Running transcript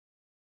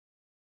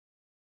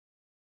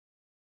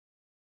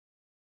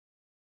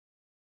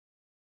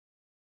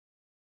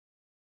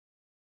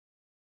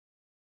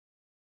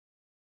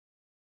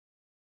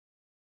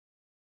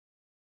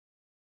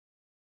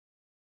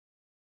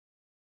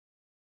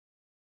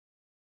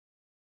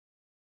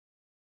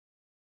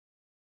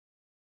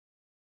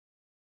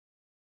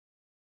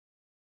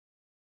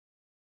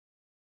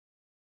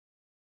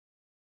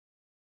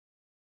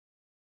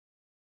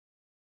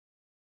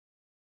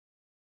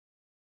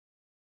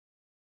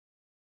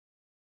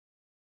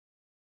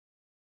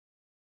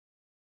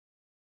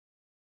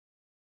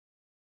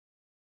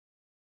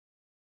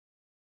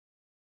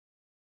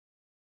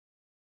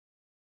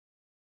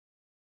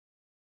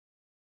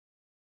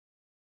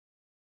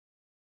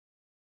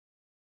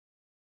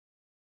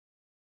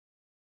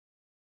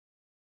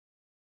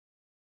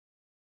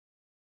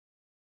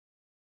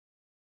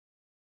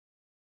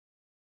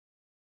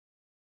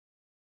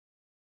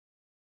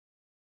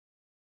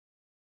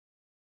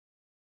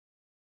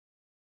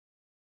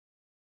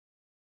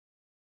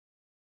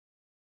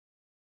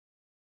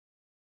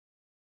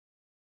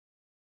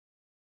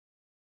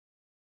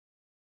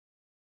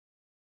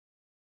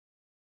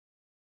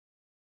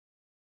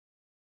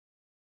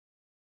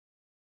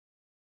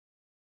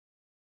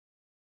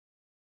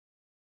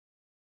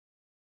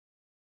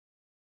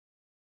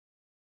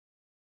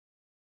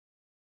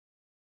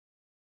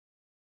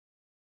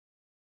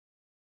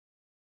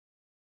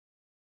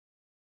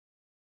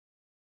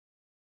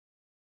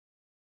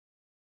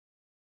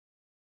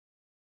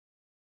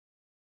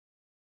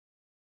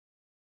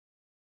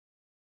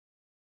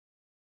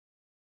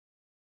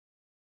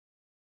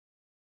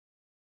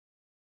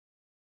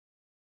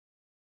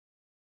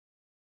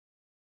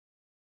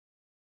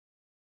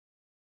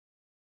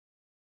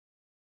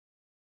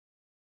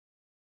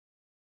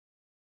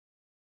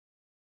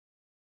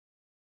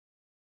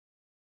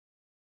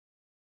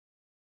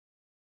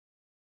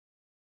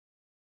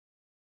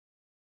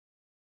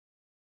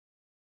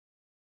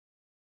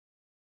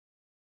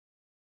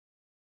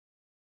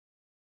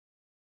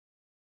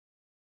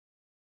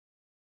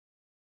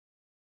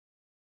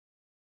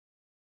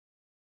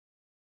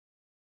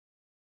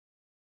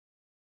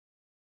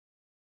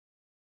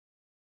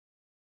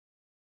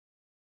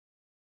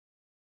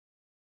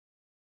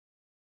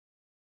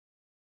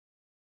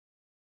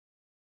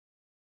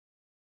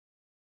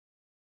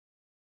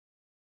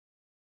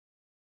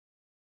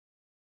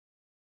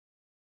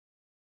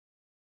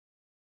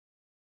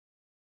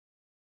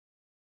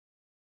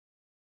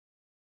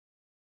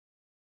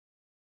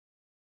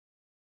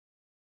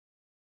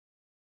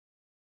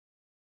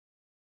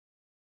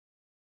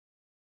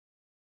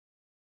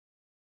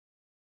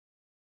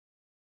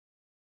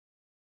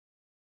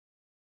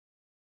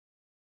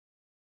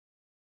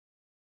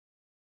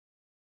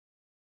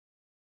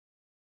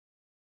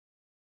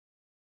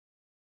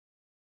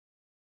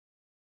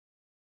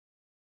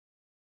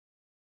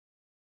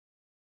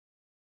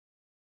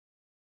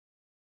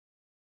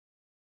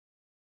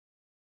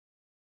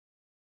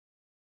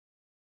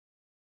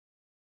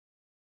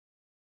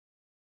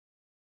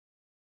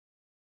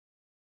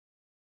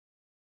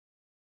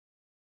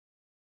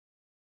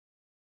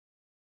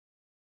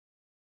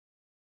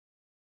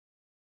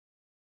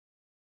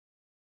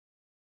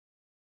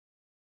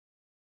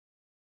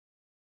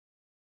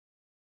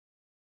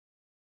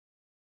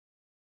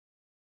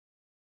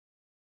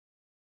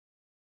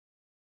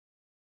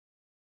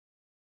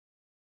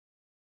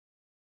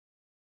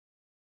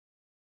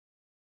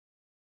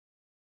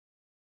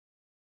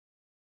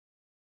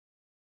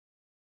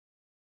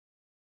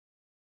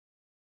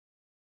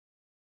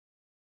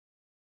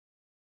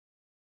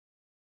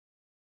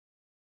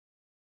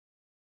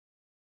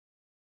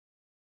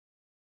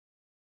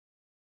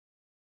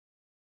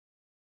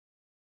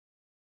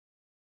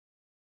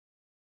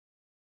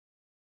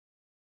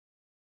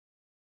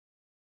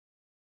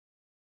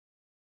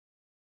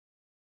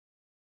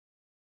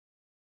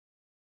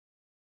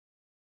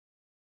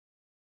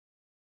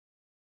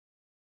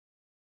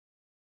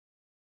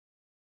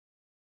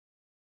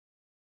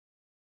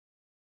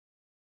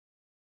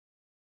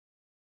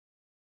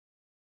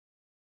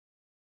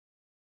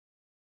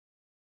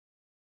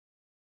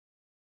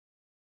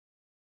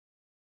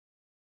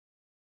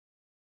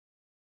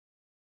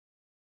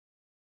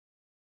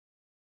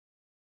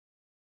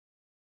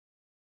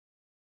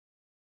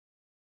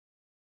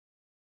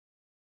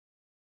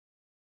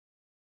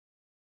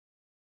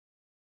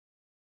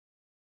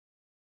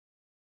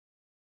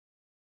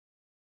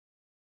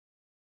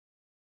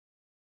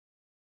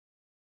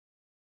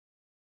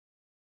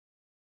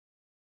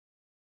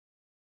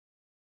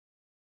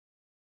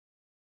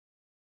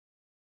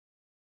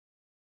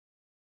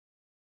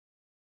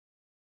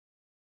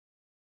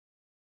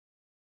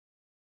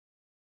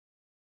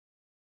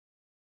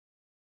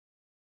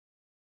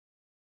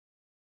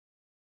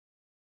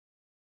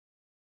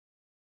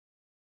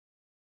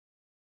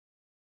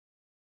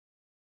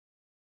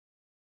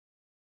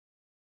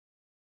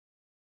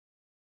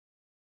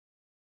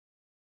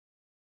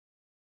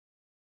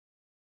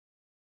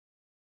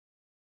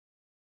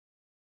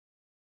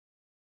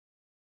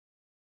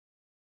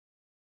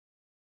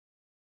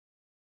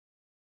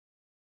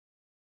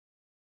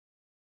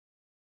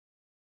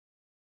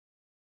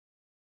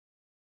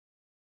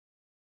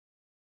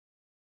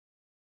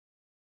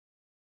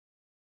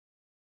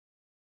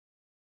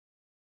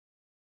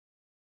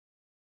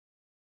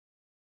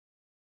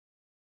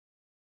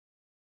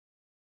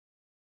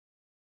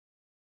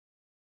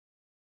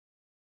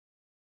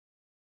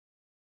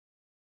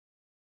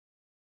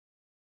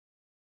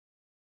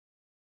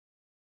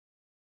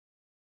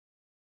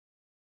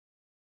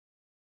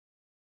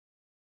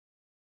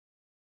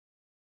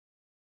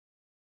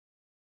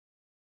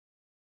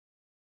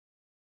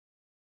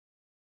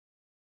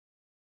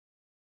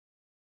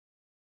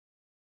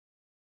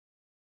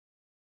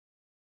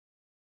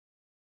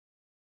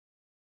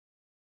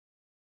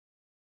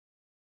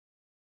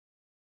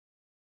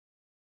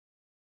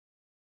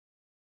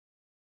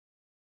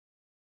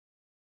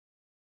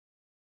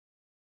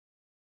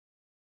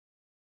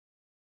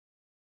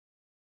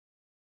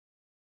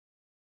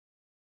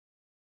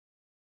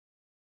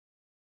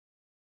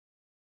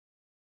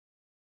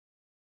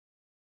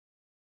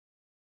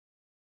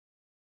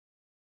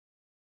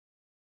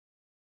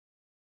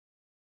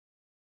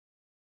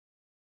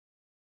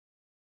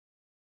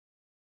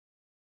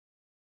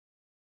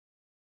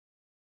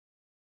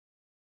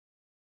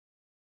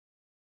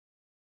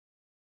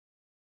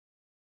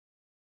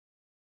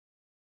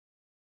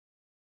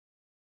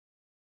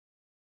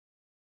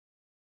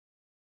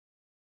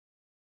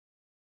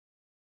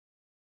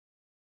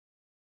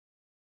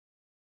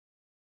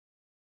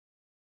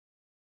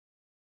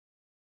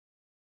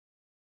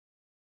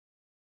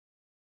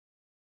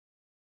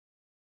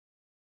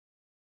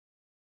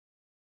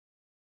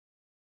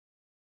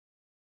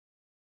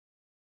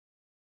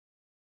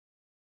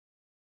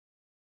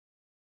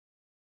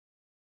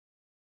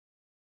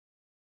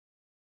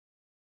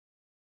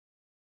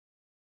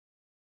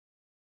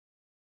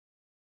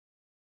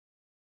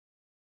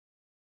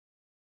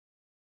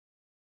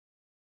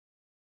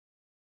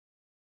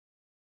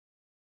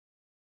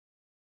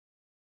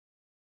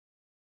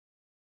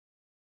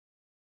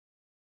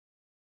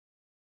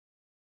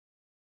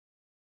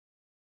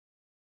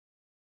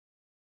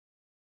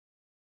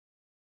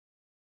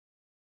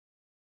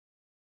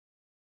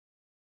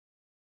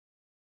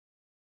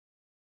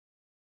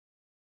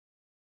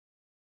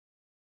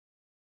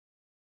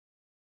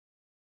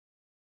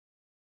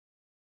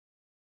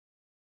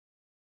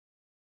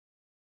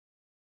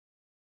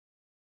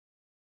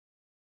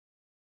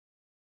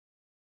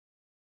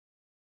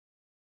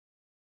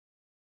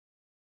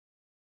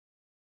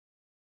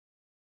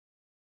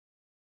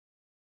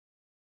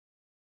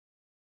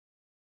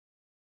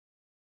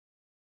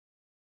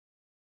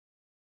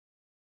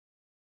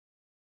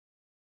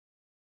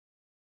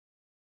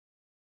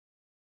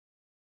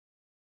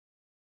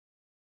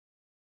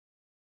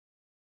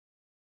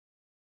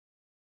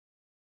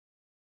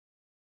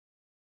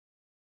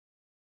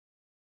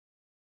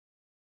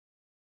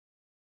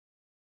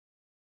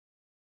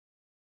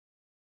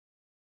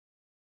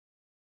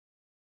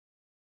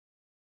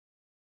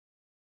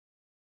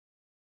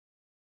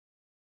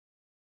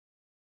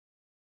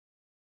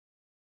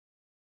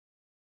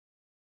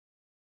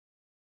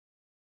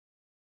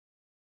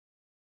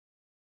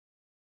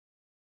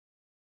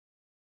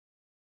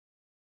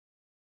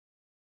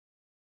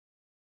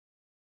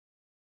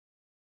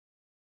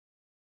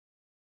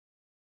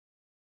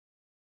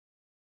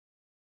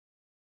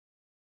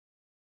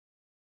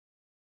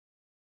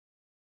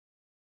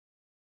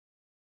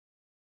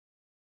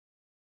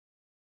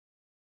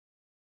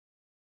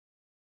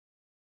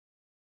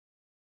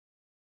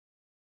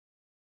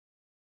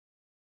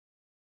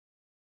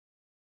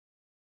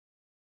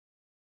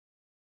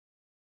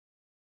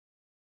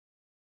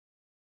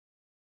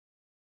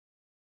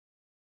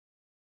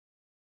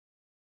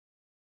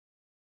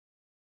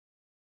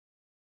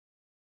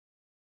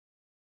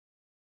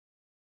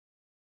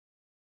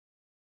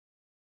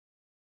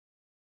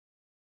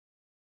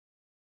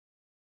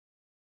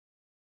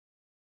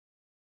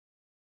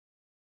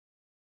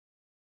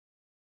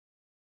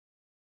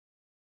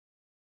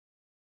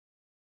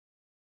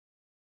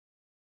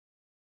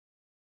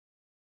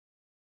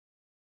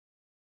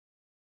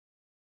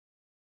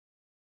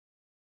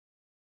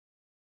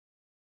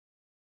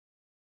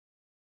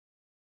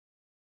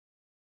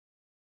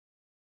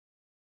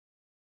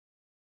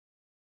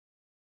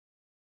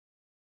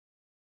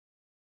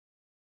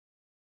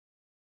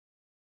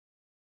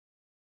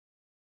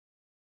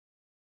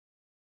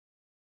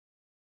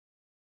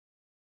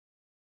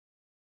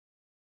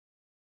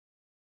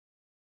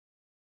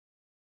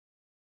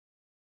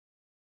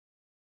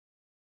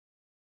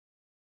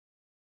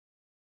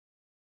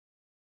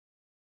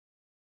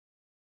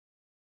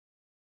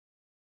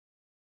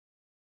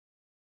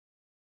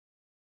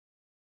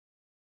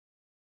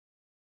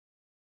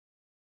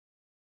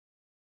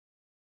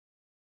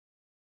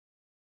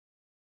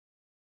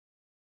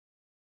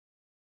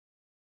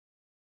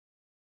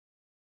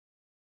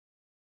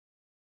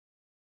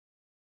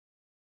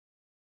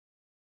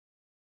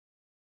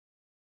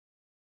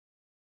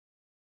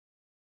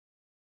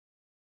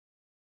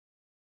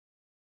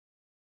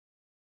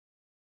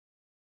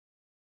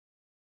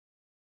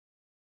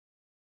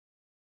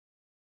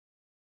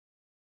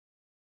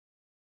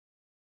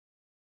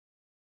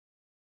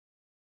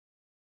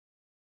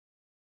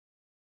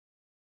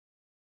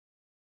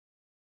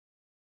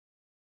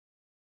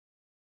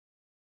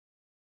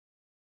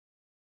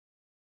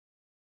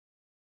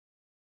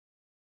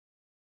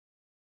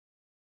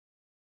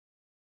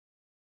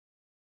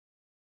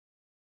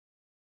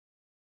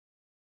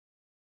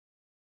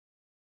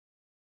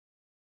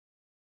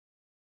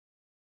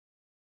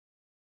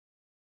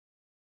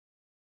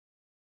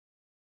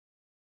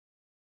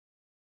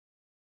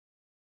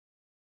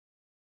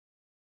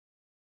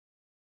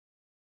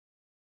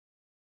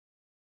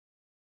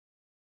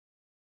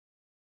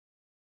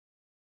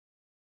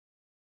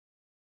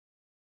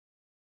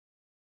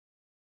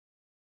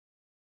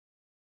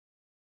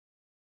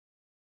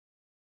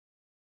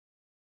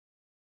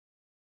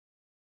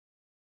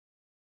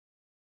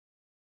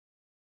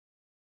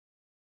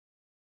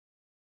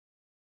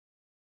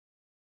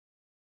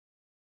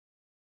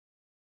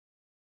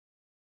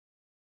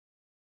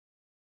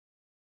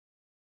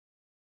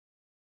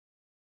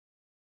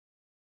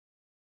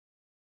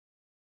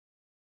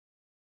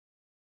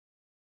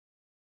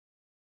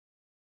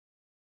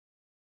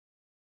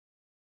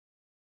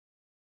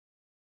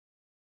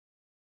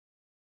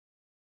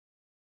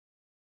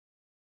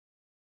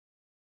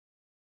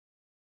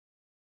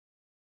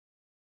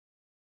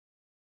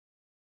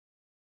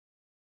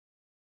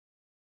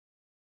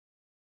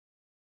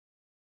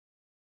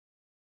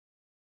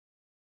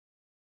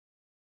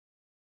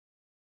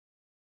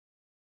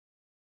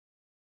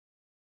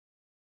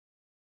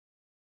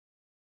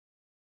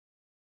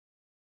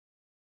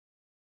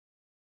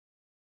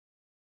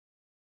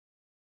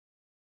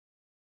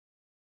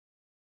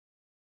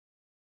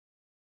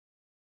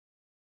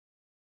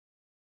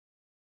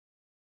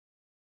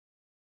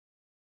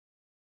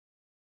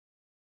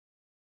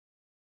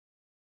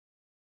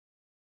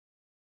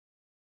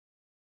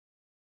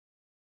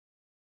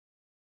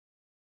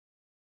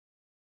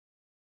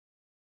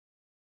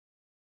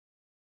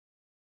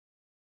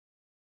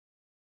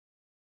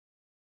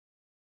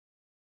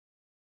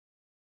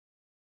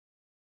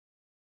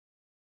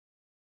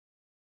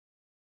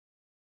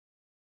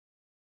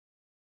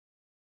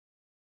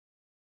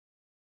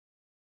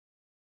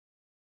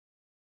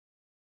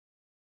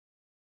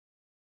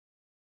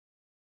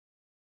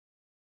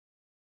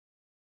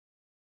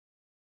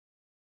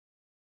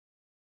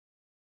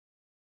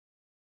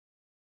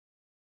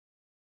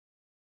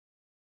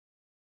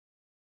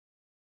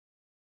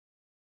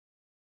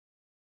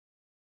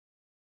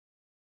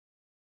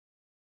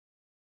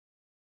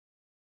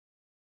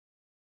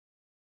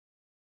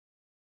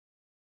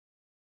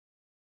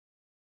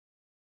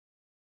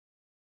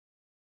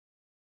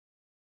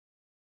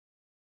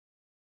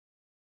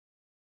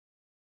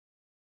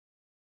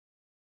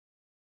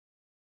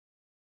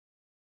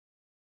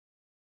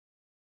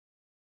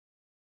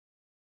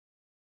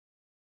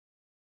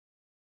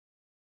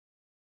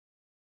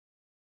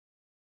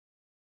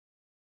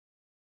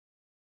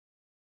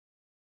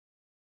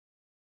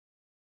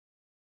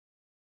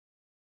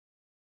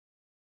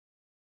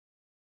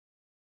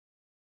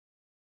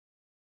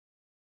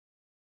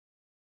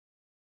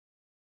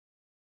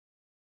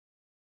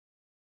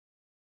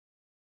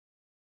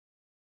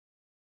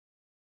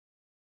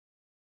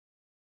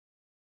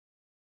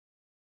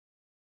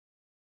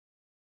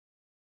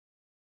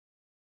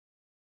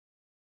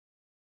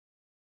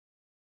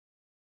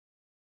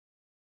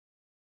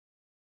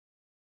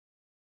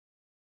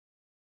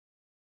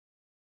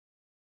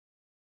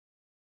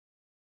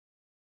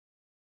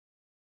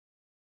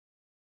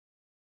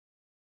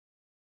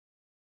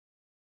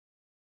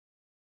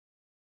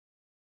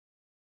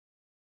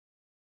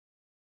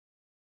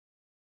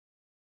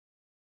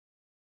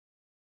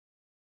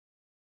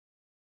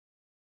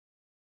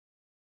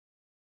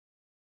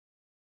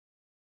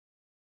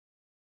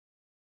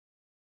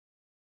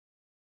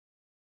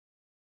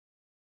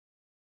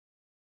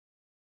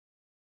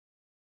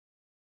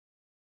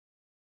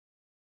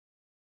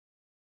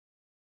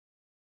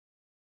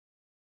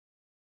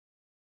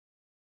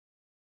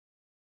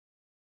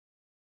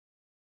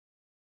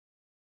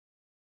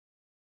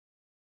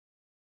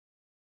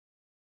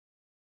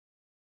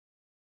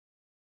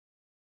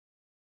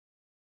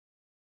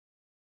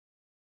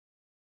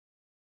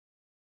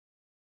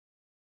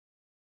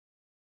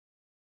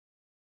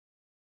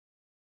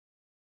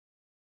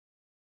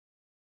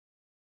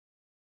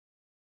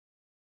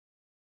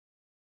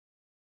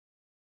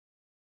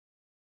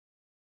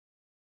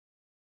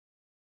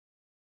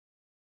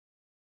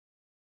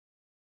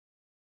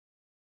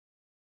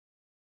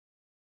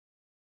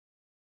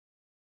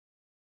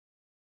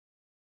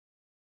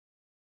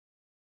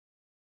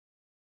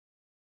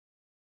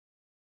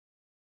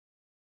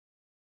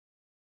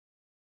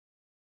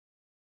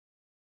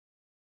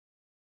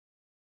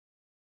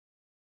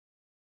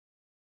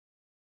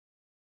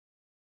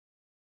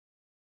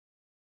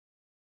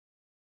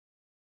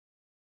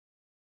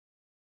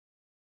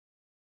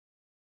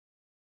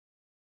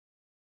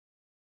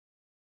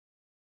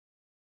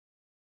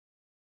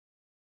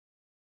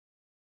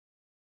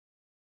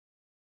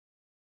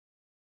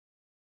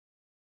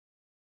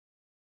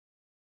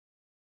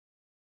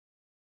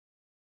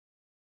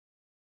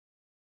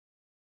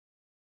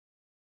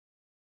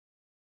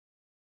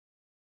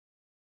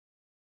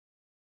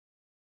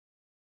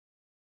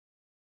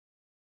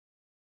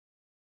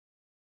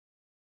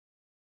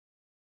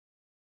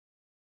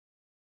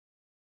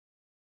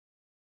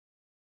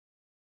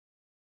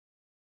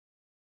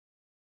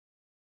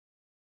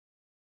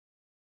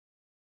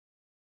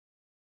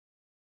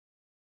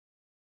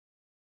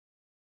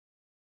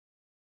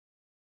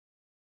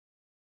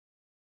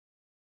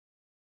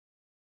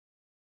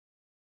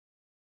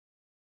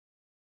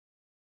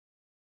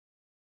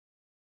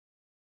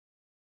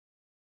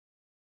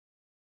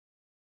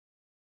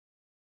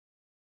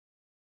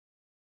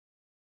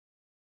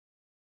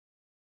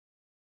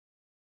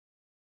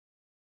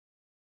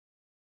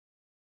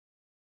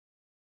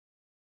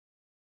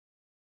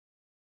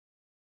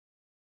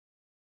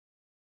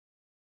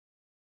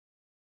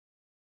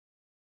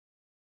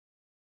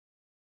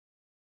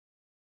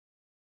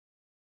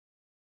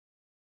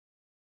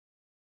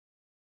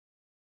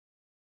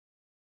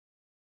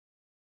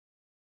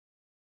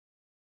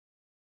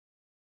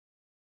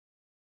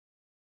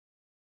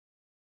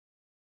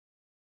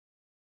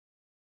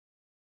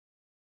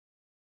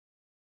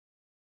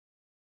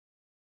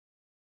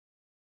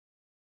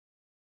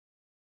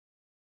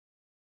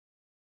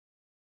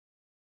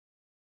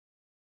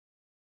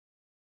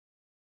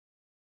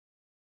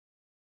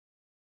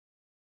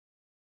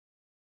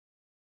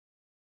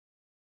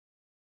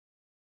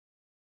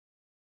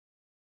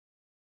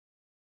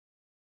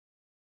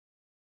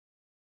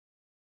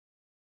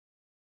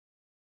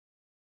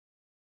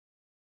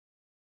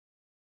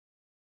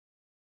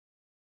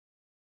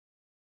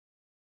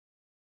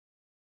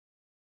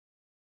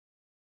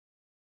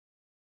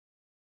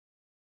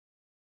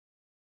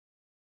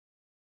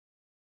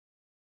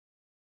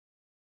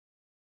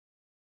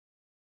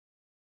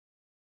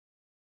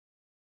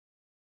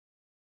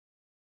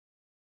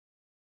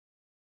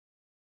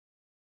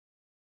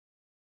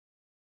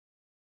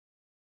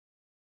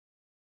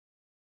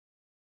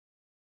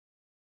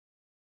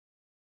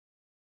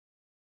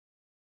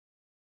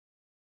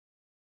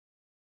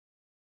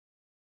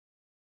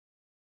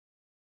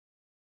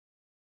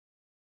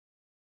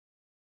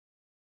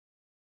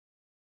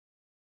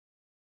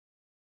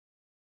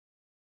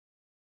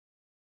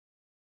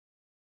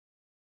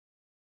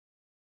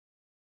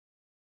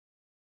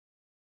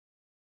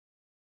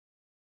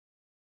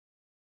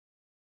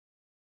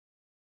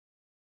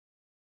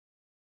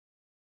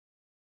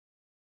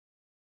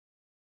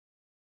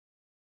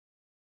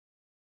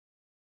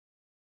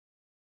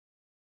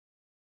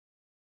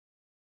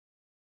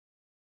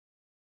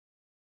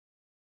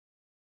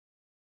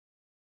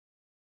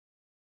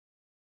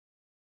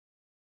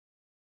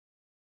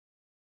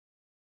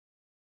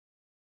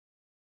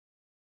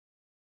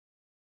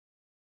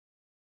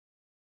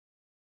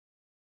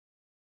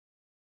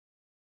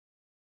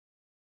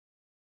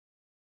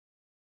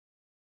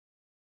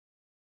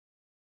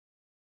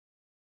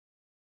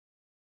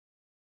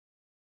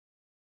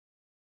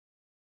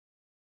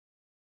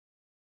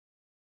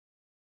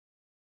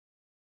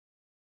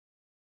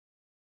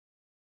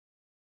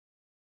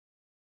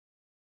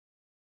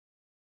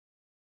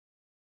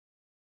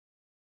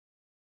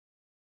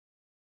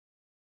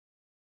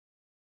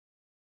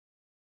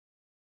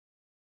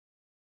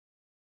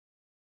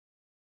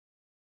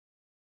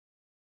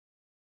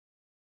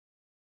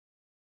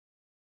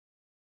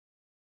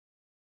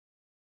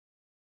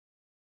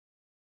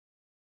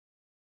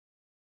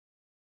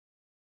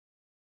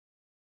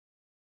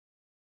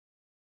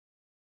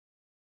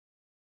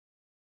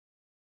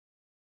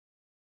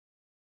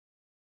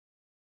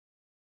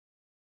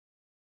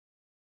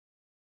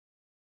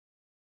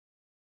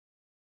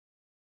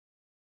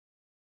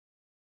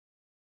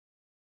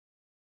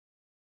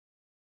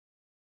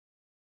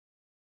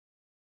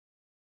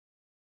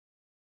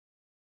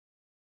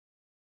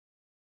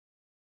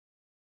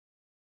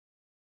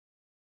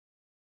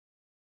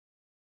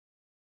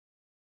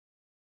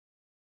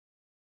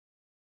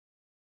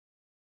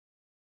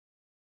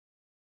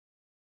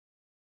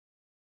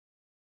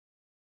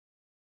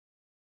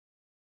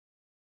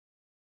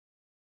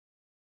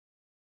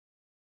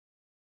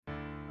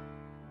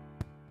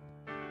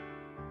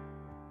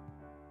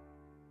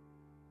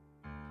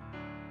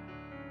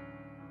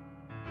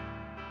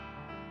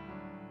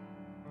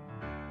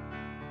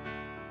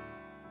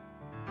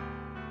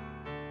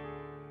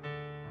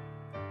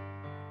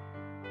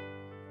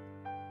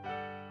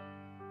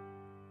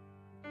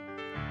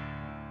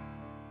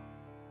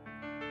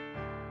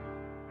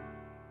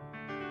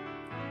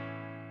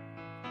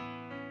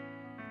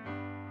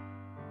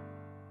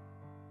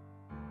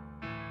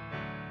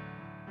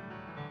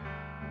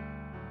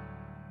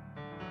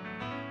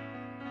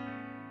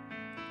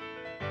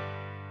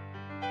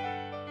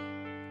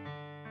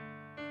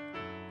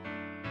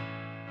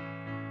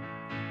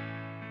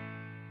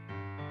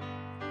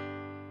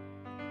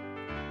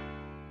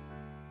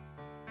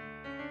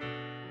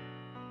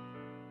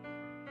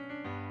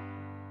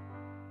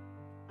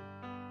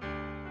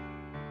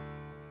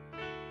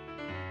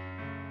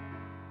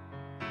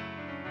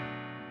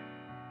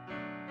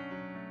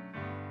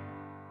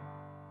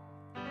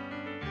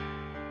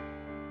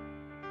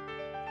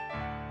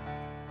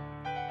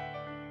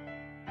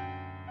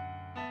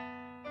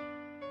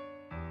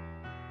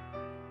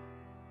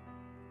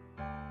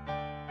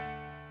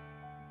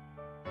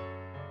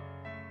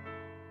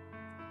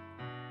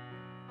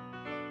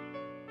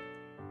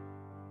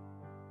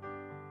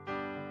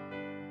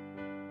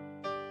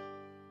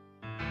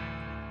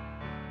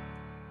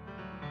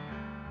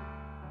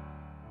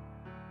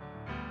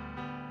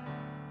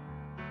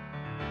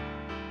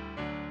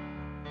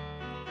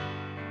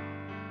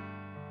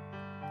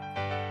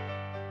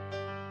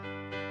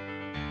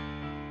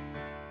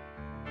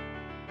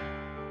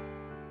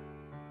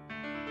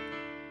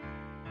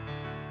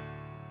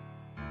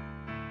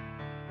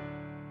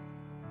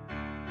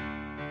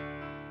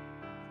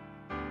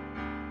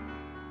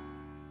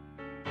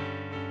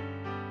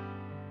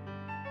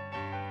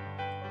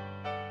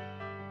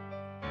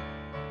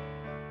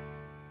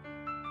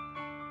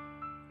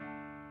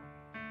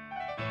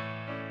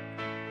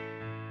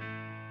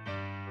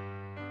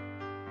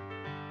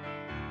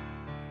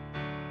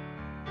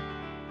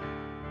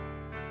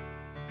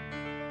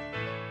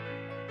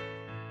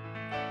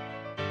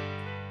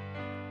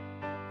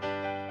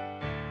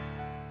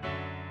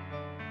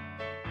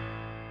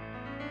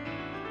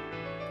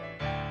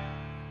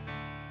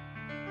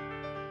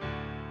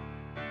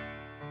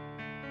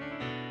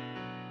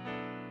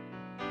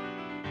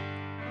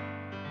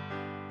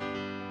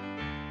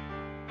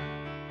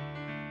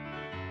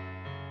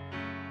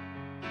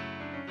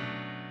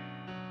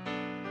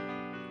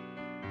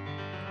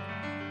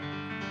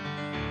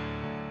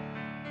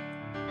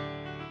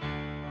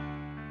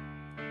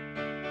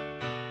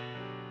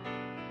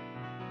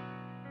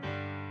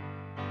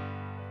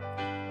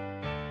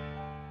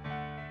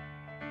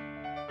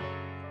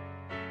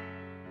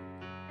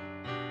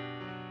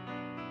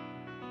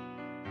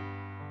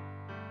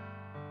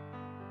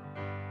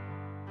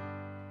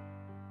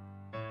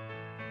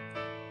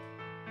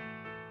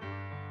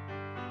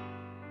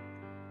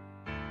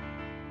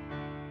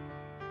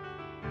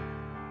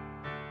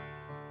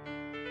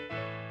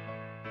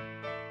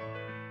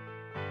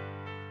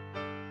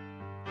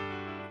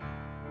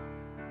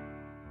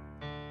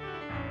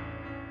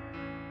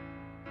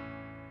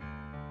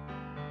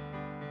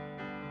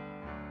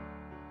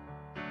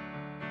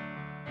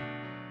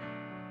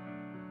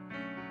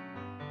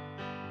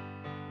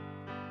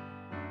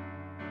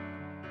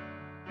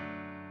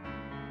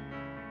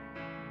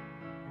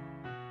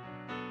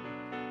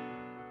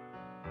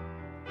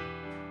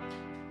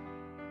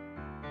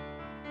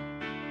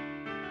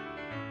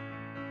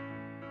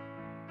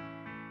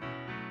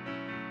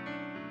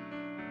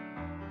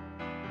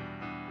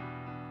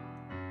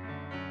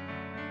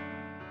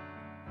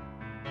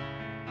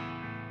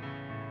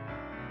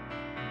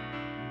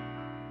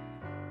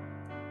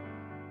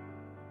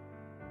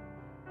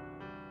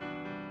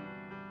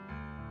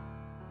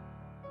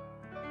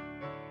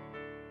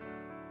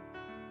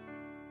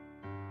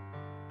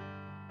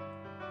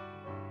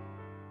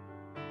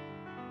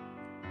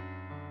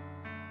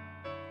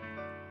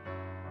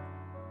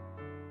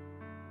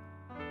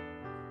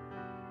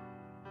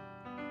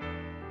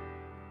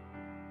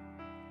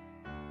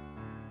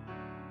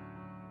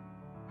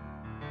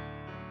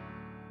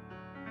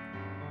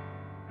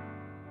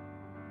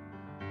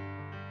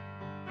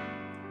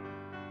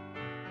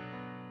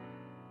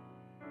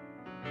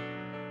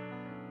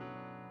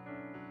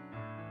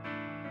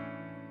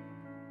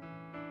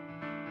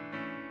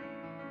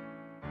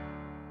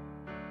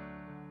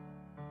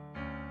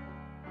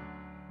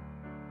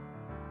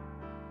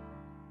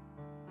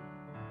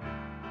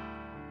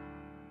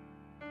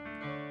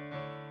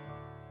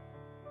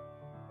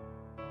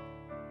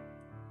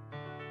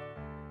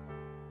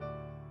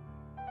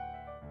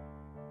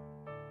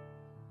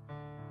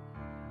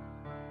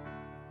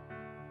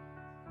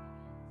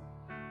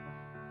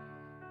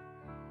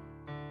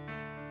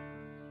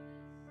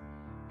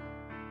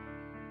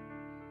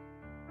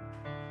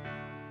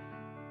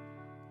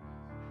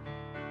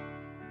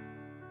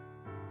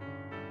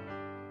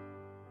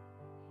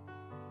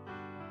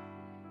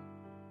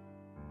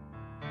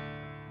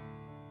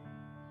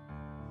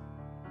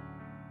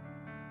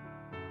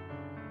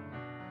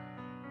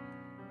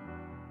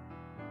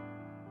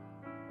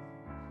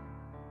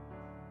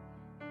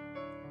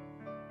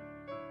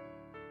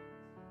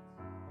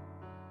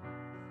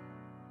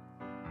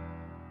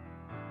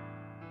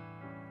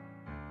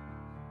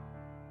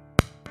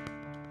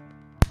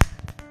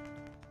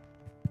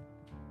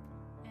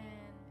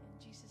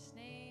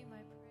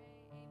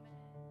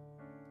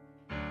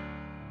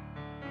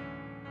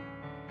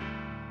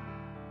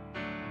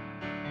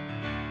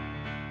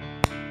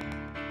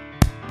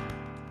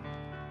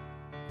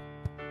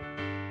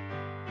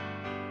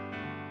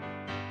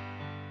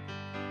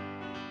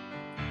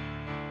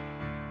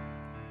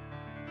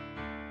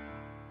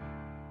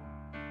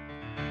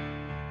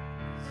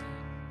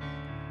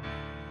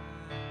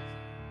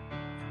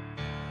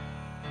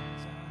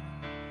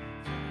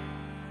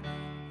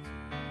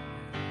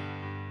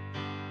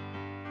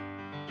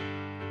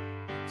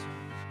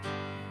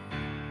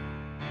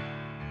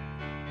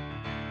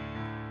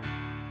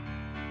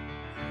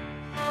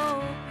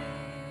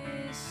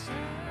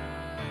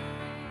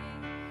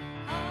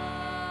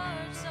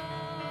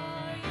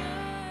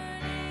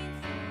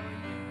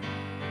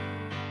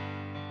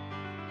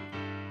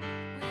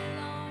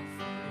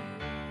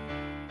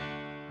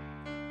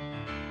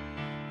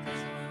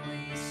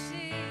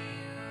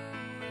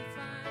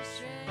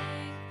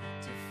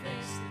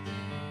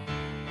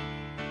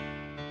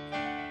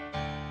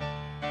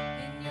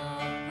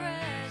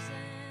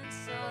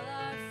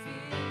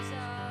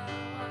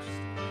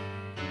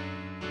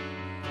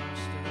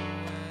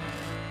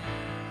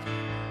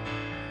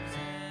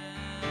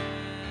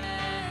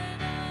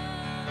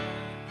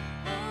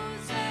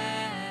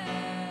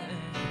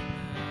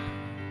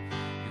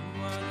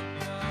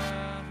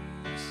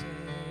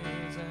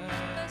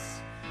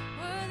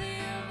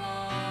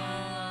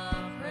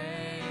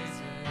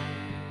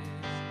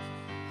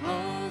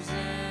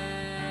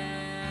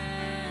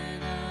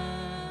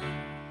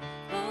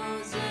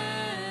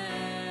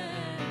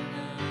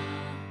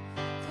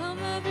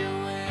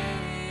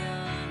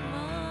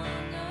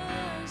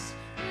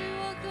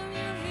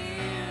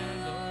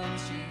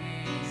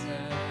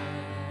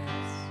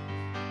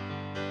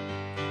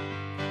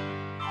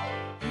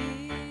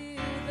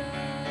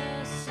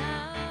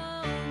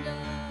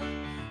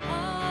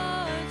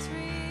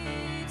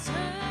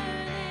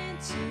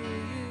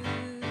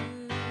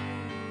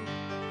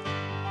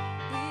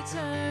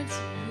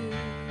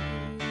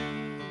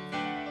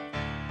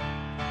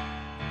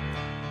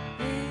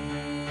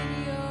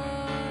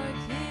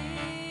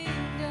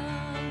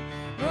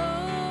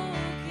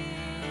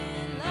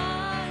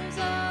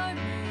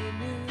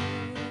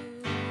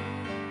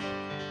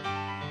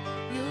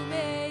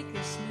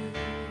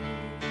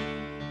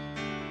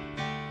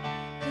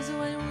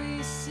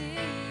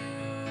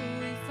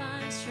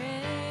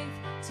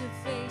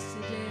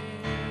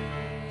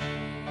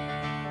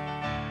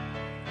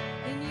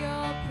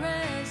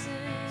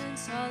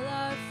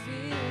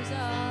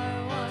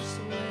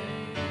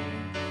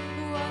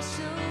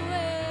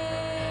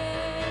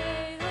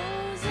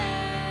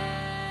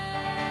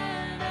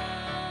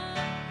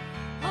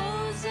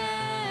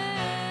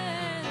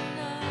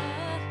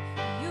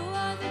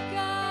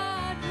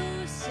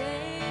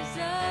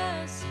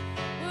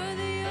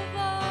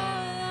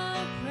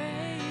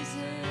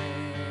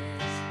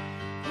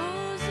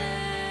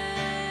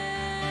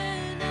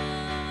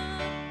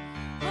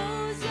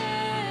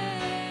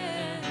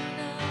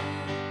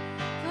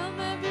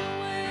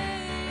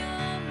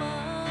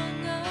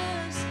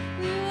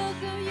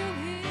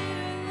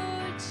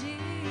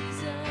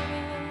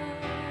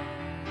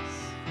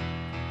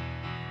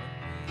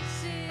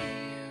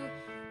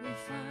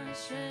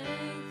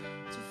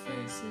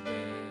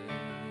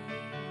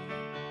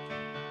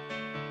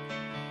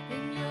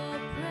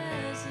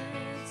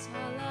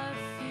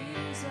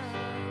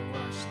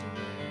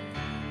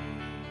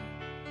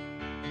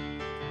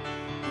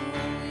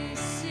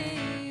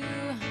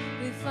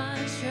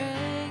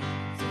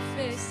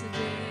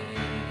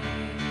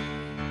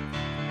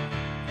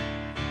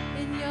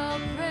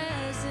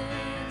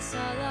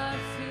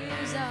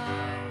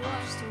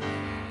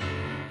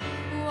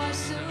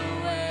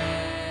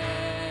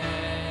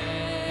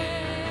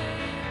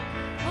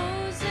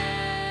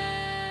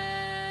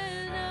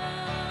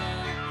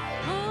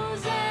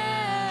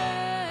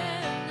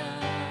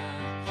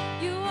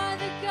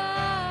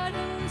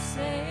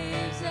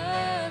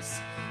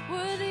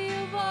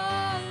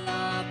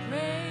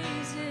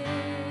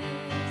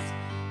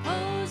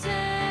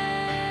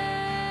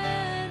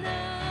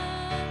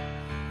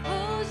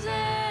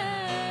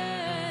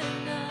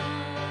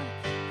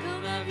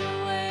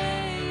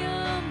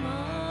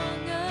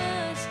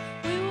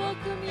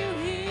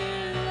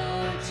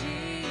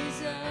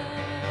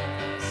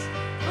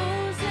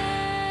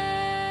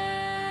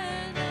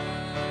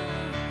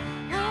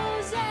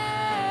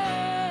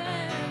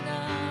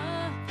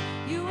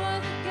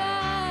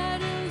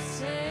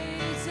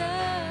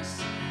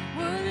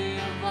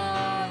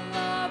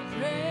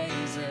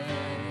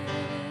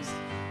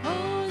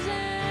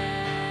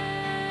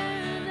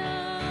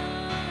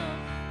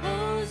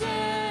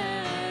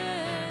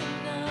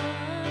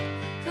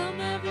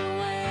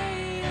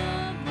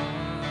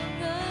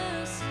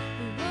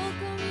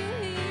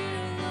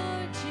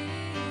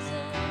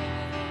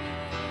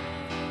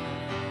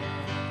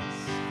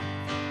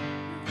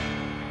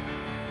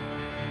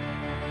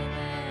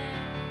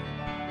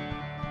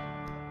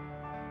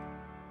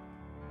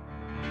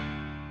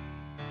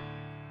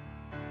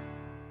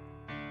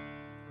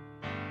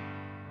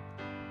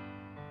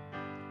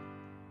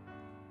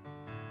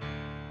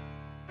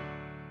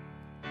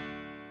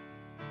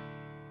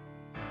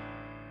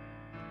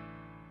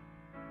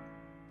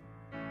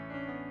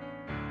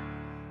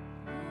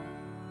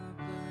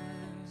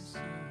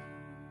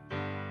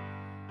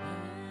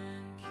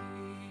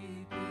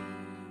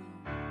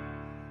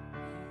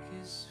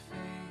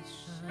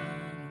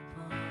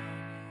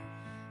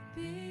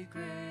be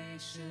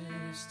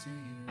gracious to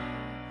you.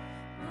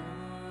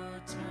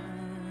 Lord,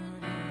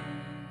 turn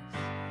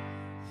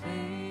his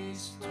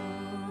face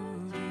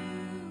toward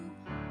you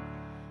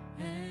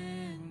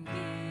and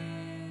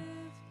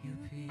give you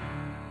peace.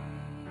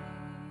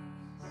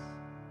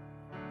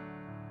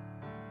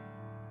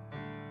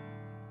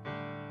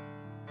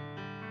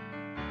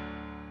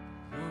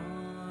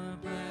 Lord,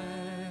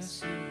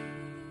 bless you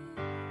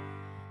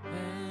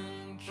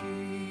and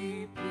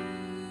keep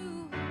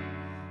you,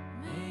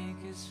 make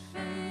his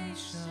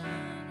face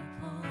shine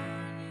upon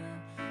you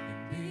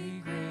and be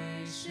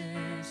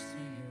gracious to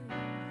you.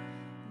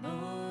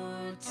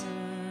 Lord,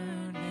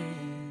 turn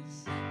his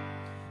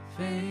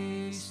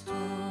face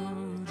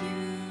toward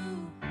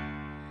you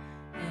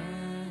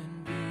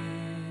and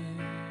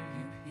give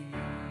you peace.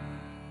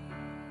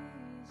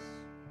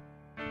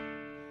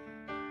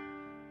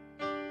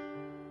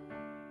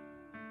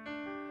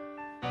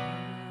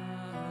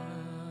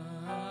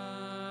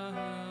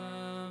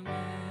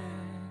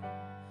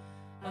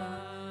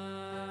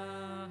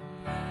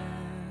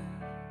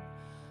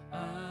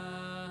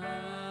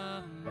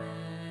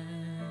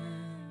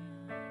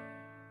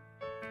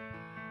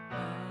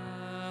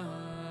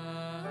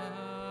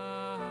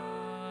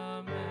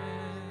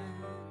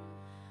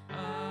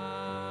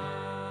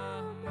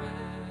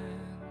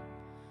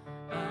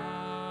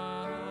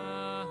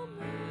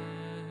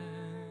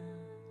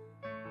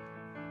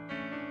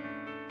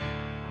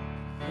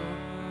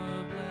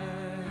 Lord,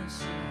 bless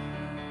you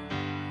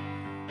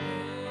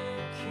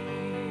and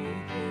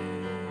keep you,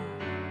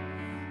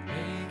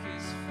 make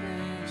his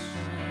face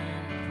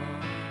shine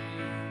upon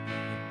you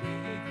and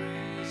be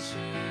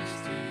gracious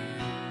to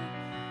you.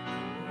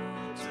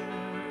 Lord,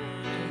 turn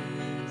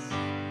his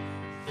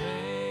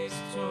face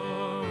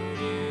toward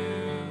you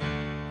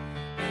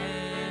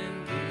and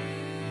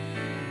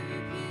give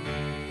you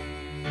peace.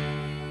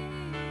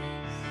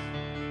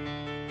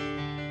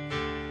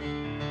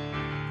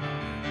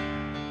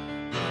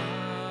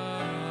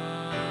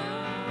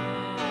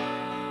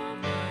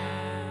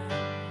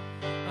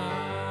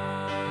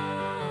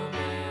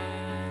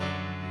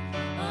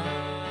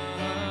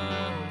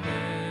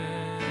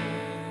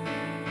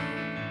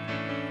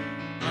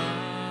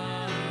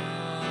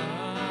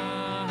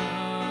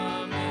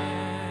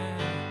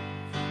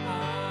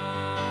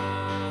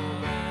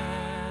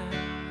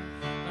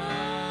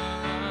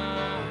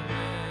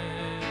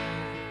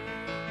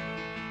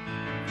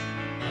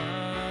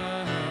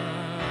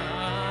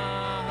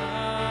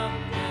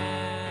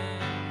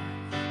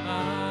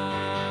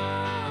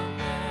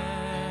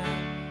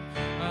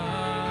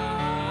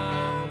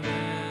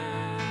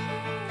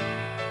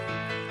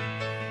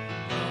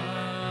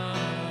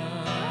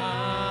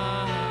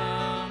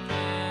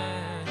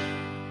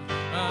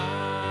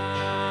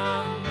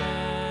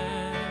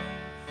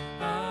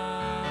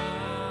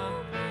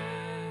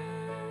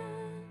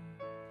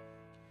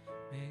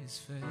 May his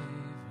favor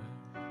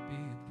be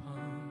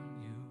upon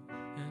you and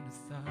 1,000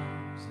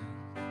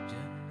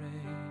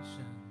 generations,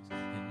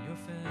 and your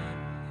family,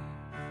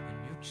 and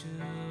your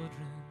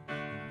children,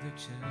 and their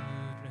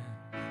children,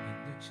 and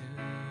their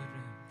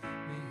children.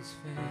 May his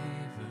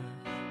favor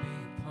be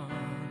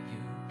upon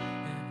you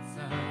and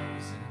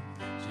 1,000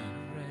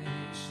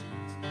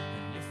 generations,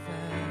 and your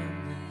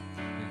family,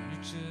 and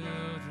your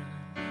children,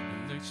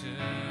 and their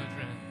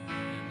children,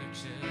 and their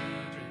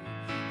children.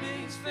 May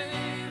his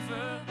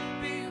favor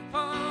be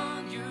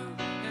upon you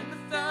and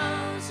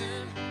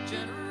 1,000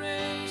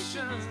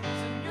 generations,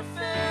 and your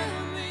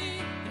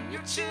family, and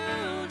your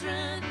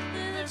children,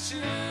 and their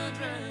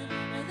children,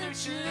 and their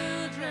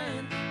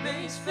children.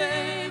 May his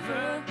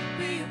favor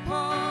be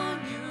upon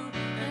you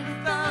and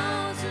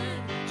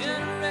 1,000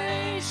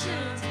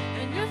 generations,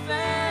 and your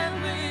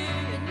family,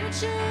 and your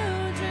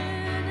children,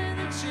 and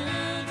their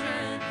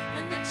children,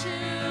 and their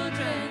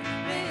children.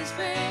 May his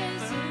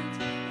favor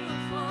be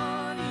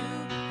upon you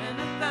and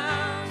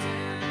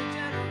 1,000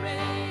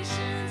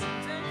 generations,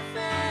 and your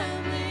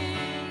family,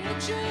 your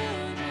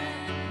children,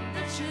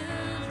 the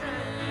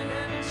children,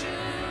 and the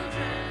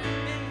children.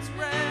 May his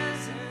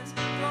presence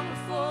go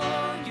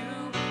before you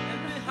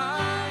and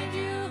behind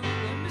you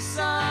and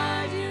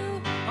beside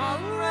you,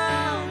 all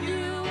around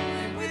you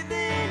and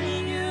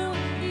within you.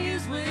 He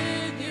is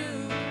with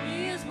you, he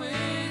is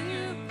with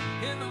you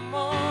in the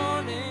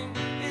morning,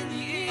 in the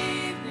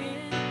evening,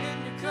 and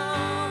you're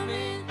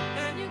coming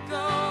and you're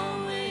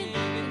going,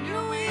 and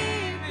you're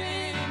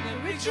weeping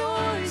and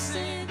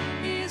rejoicing.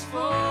 He is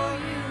for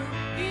you,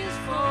 he is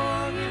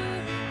for you,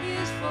 he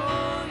is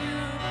for you,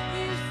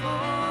 he is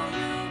for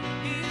you,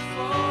 he is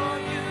for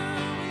you,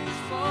 he is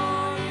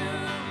for you,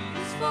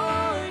 he is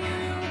for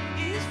you,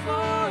 he is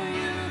for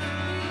you.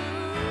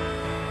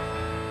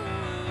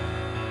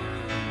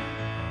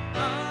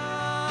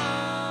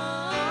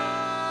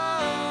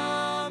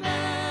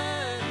 Amen,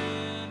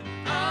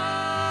 amen,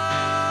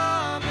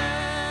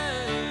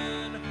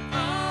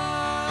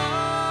 amen.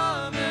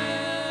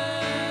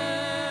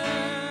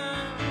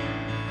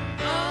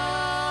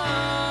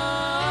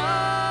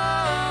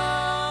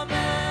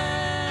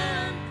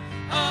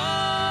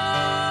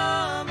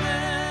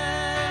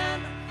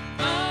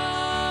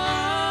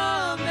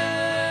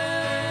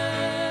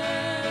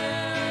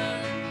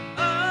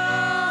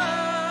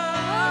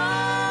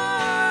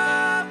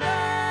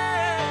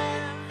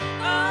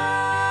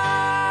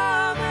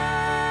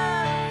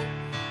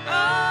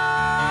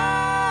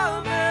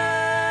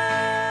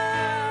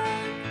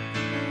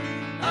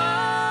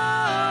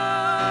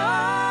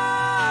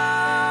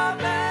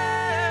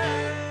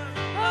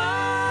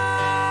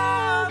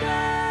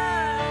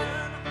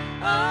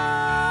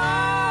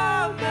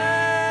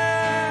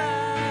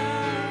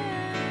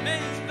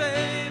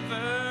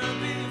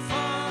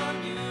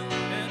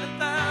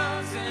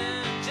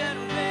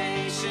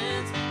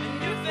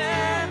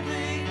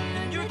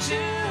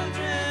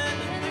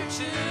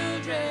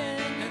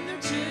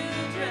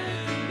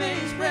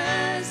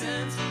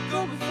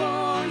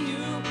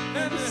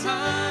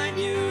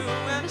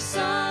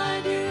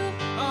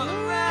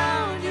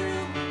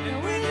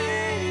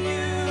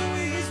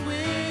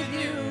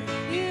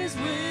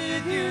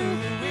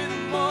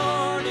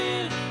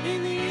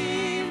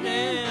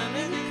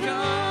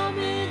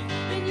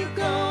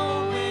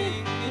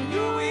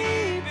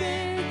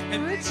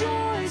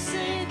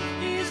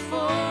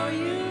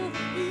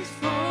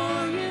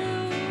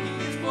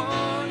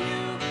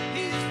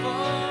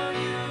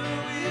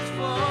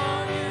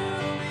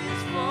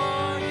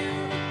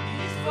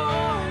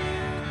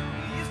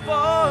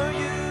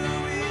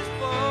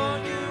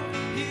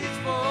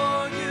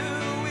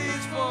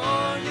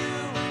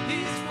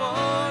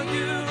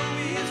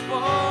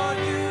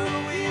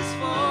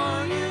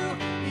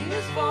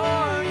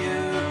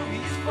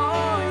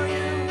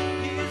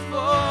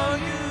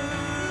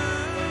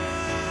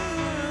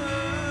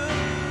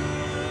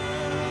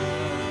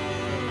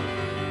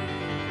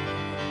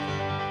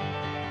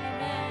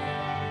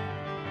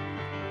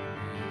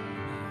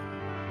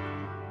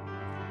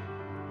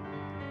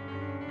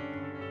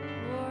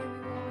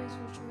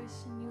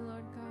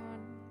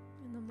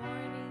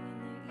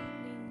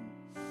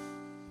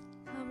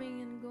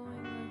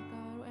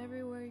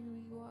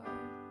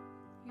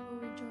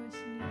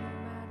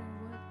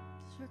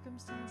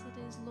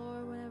 Because,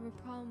 Lord, whatever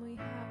problem we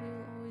have, we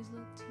will always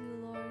look to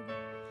you, Lord.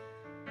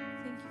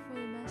 Thank you for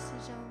the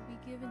message that will be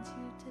given to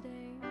you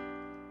today.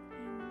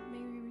 And may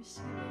we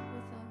receive it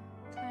with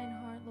a kind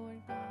heart,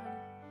 Lord God.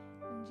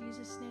 In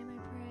Jesus' name I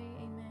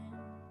pray, amen.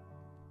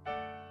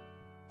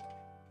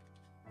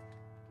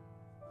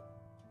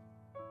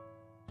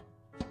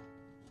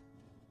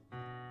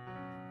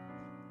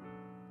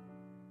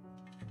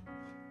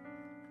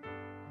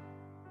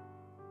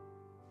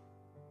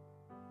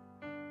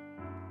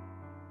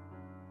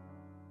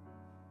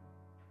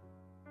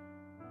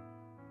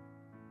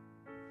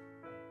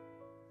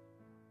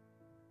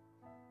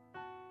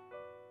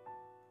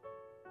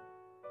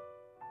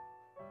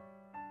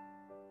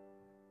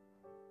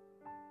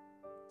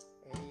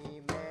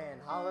 Amen.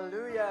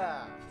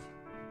 Hallelujah.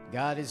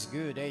 God is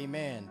good.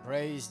 Amen.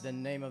 Praise the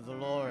name of the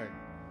Lord.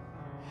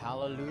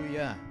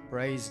 Hallelujah.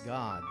 Praise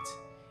God.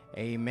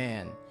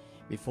 Amen.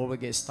 Before we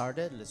get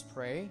started, let's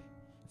pray.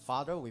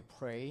 Father, we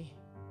pray.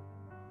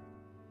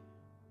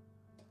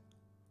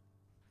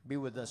 Be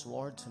with us,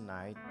 Lord,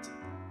 tonight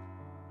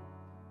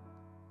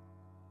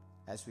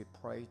as we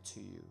pray to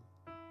you.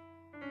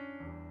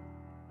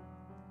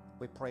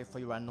 We pray for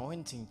your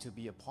anointing to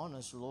be upon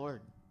us,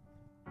 Lord.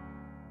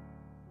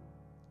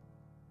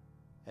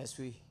 As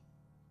we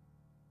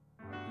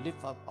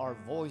lift up our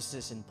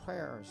voices in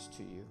prayers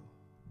to you,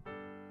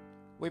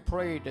 we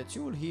pray that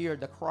you will hear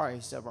the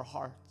cries of our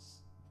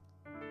hearts.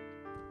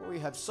 We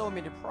have so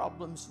many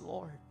problems,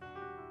 Lord,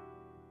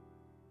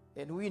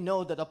 and we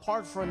know that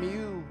apart from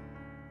you,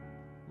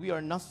 we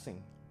are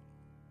nothing.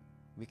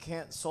 We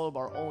can't solve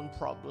our own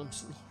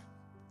problems, Lord.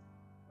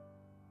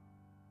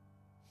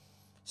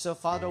 So,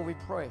 Father, we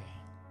pray,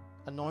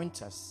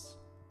 anoint us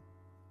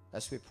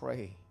as we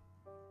pray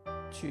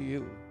to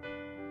you.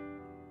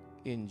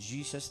 In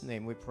Jesus'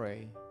 name we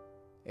pray.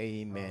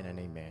 Amen and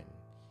amen.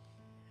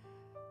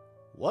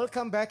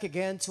 Welcome back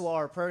again to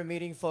our prayer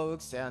meeting,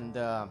 folks. And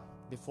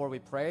before we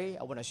pray,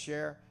 I want to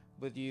share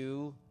with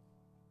you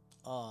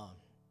a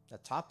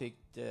topic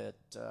that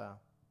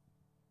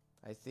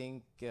I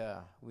think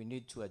we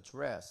need to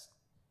address.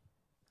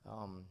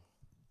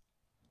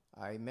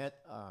 I met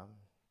a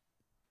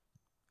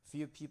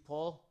few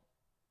people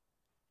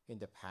in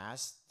the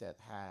past that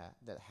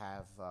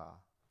have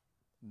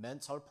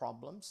mental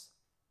problems.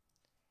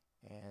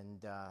 And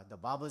the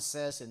Bible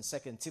says in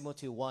 2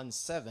 Timothy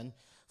 1:7,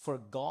 "For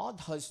God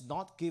has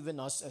not given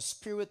us a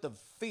spirit of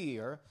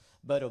fear,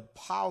 but of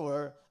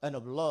power and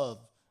of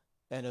love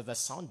and of a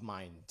sound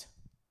mind."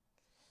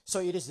 So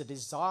it is the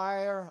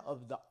desire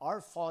of our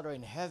Father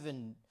in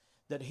heaven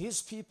that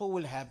His people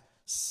will have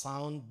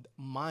sound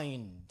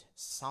mind.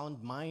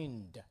 Sound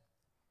mind.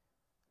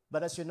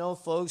 But as you know,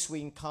 folks,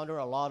 we encounter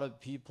a lot of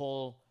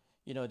people,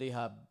 they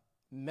have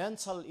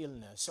mental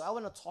illness. So I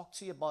want to talk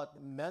to you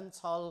about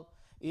mental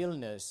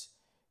illness,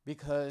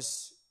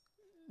 because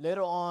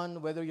later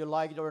on, whether you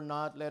like it or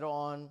not, later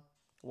on,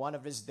 one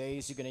of these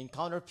days, you're going to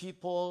encounter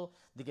people.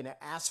 They're going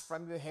to ask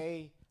from you,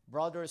 "Hey,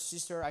 brother or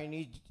sister, I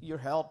need your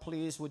help,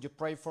 please. Would you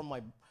pray for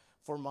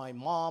my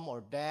mom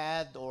or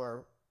dad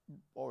or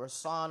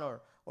son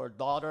or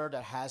daughter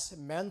that has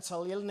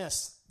mental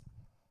illness?"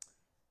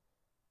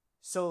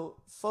 So,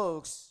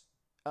 folks,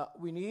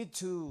 we need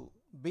to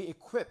be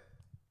equipped.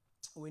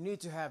 We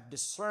need to have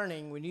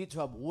discerning. We need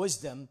to have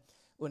wisdom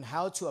on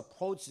how to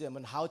approach them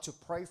and how to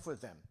pray for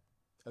them.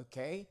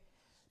 Okay?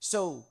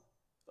 So,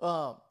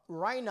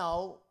 right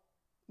now,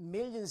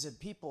 millions of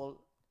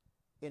people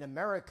in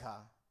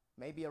America,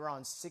 maybe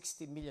around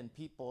 60 million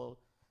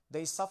people,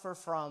 they suffer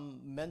from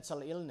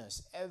mental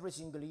illness every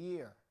single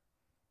year.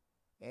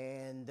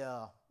 And,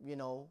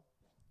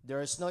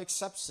 there is no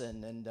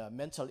exception, and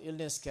mental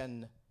illness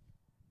can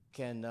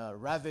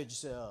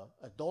ravage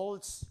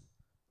adults,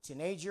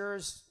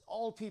 teenagers,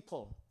 all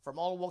people from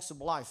all walks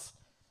of life.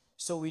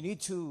 So we need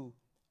to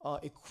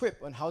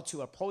equip on how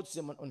to approach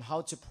them, on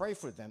how to pray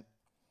for them.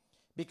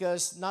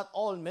 Because not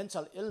all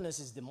mental illness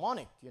is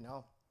demonic,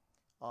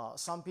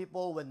 Some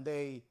people, when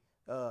they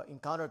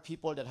encounter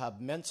people that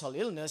have mental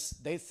illness,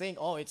 they think,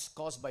 oh, it's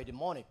caused by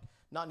demonic.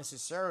 Not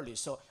necessarily.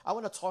 So I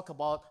want to talk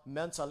about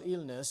mental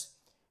illness.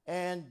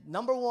 And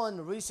number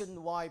one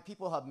reason why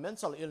people have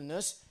mental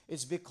illness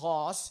is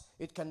because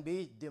it can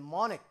be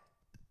demonic.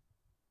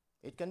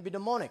 It can be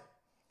demonic.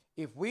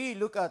 If we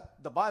look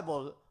at the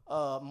Bible,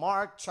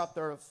 Mark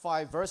chapter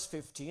 5 verse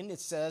 15, it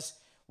says,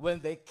 when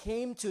they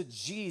came to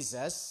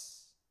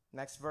Jesus,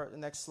 next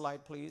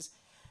slide please,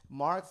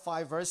 Mark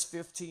 5 verse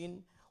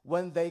 15,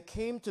 when they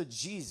came to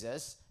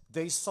Jesus,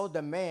 they saw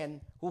the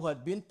man who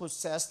had been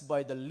possessed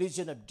by the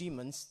legion of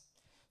demons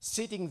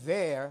sitting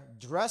there,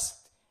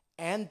 dressed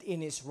and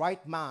in his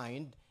right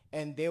mind,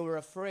 and they were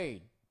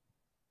afraid.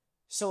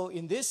 So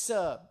in this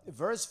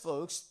verse,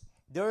 folks,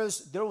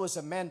 there was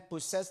a man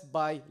possessed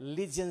by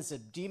legions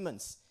of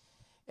demons,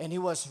 and he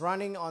was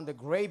running on the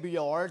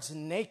graveyards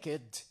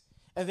naked,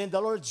 and then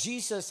the Lord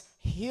Jesus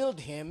healed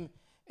him,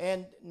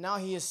 and now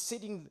he is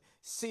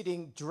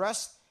sitting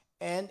dressed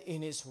and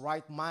in his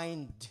right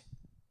mind.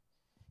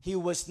 He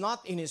was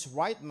not in his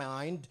right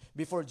mind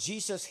before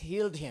Jesus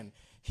healed him.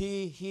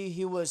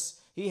 He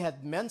was he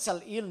had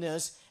mental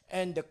illness,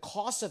 and the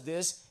cause of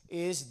this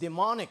is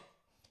demonic.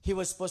 He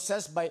was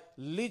possessed by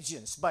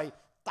legions, by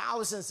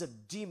thousands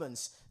of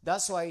demons.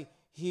 That's why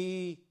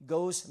he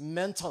goes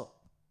mental.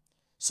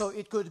 So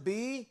it could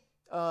be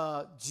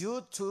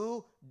due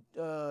to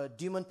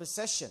demon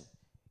possession.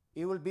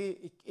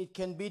 It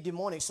can be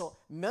demonic. So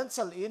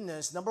mental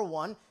illness, number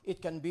one,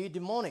 it can be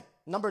demonic.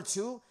 Number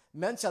two,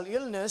 mental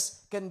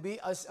illness can be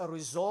as a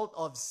result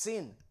of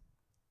sin.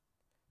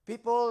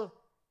 People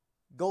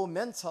go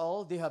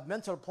mental, they have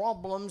mental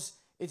problems,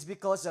 it's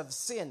because of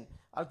sin.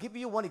 I'll give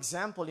you one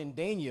example in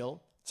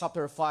Daniel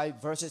chapter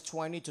 5 verses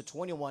 20 to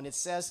 21. It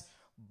says,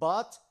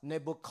 "But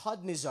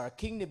Nebuchadnezzar,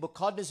 King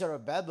Nebuchadnezzar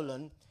of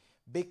Babylon,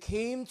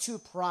 became too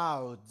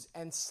proud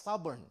and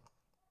stubborn.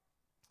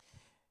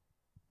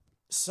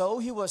 So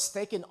he was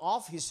taken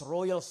off his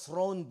royal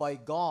throne by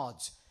God.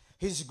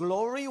 His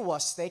glory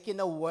was taken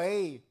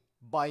away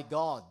by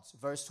God."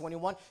 Verse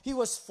 21, "He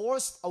was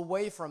forced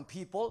away from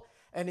people,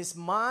 and his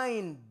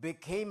mind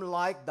became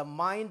like the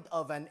mind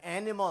of an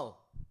animal.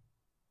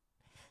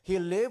 He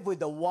lived with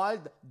the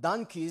wild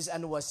donkeys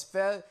and was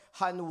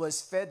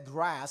fed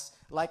grass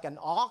like an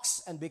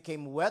ox and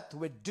became wet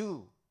with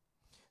dew.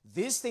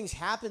 These things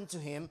happened to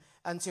him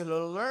until he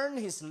learned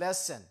his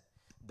lesson.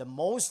 The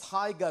Most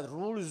High God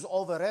rules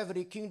over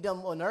every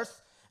kingdom on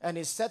earth, and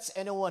he sets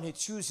anyone he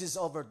chooses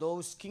over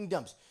those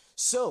kingdoms."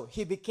 So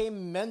he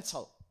became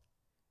mental.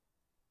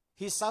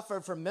 He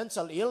suffered from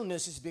mental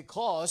illness is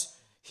because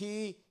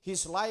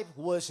his life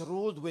was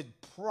ruled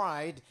with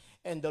pride,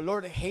 and the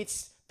Lord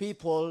hates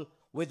people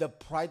with a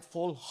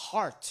prideful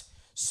heart.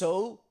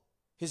 So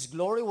his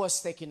glory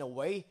was taken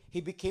away. He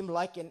became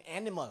like an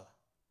animal.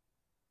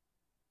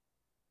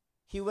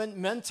 He went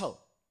mental.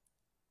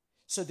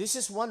 So this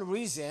is one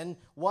reason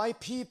why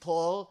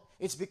people,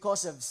 it's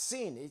because of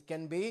sin. It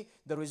can be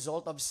the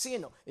result of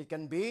sin. It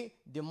can be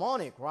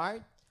demonic,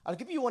 right? I'll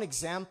give you one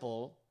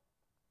example.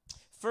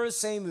 1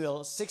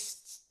 Samuel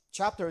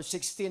chapter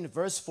 16,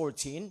 verse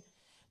 14.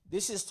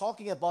 This is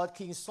talking about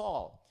King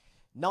Saul.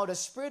 "Now the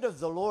Spirit of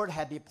the Lord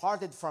had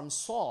departed from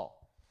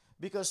Saul,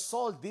 because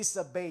Saul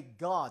disobeyed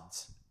God."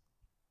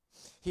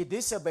 He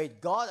disobeyed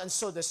God, and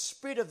so the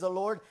Spirit of the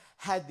Lord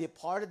had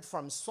departed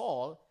from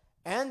Saul,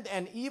 and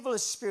an evil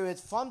spirit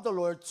from the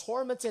Lord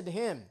tormented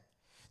him.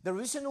 The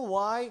reason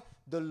why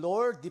the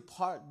Lord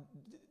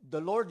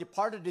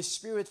departed the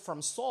spirit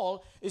from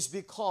Saul is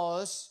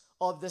because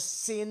of the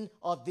sin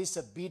of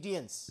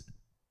disobedience.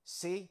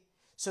 See?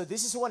 So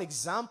this is one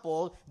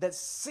example that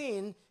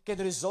sin can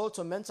result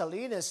to mental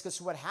illness,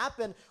 because what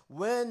happened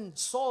when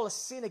Saul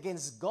sinned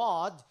against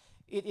God,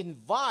 it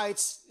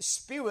invites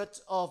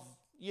spirit of,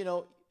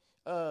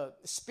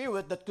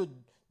 spirit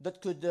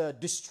that could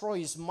destroy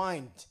his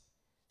mind.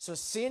 So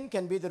sin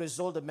can be the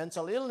result of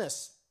mental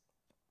illness.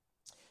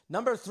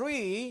 Number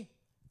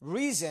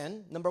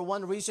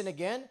one reason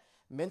again,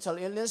 mental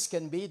illness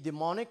can be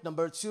demonic.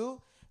 Number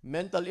two,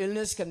 mental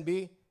illness can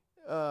be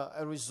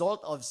a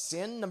result of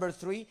sin. Number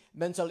three,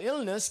 mental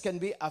illness can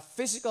be a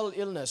physical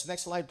illness.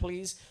 Next slide,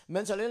 please.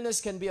 Mental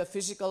illness can be a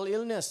physical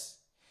illness.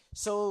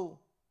 So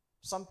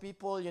some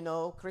people,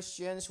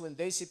 Christians, when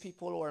they see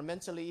people who are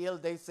mentally ill,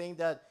 they think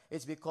that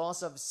it's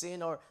because of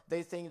sin, or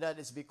they think that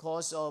it's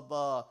because of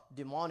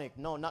demonic.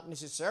 No, not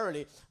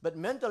necessarily. But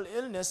mental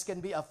illness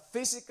can be a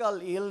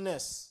physical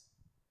illness.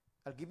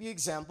 I'll give you an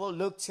example.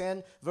 Luke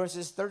 10,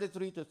 verses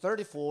 33 to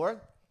 34.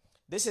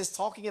 This is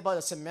talking about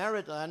a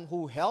Samaritan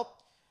who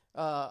helped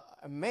a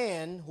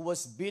man who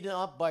was beaten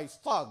up by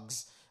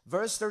thugs.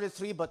 Verse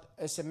 33, "But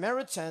a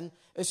Samaritan,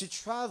 as he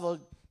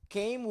traveled,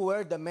 came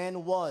where the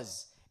man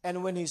was.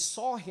 And when he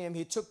saw him,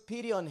 he took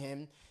pity on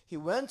him. He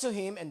went to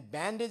him and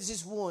bandaged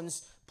his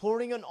wounds,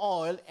 pouring on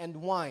oil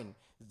and wine.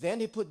 Then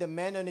he put the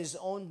man on his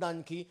own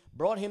donkey,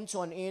 brought him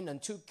to an inn,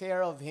 and took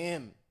care of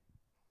him."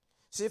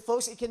 See,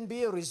 folks, it can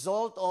be a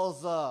result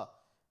of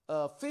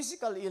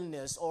physical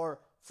illness, or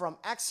from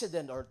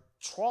accident or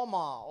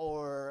trauma,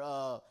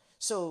 or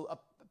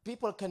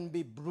people can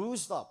be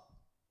bruised up,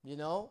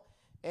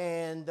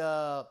 And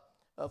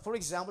for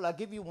example, I'll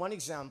give you one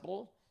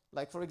example.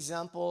 Like, for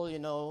example,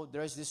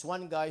 there's this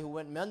one guy who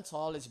went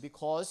mental. It's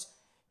because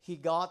he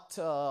got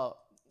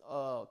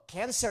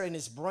cancer in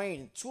his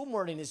brain,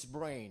 tumor in his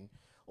brain.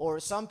 Or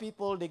some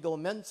people, they go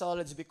mental.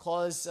 It's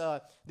because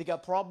they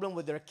got problem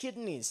with their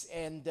kidneys,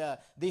 and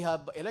they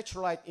have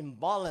electrolyte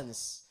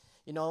imbalance.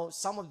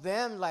 Some of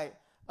them, like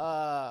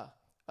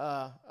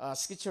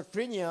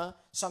schizophrenia,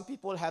 some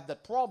people have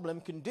that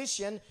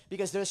condition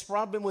because there's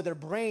problem with their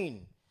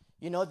brain.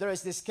 There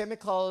is this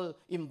chemical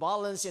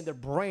imbalance in their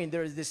brain.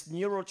 There is this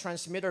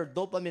neurotransmitter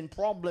dopamine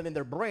problem in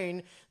their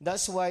brain.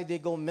 That's why they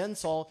go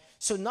mental.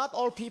 So not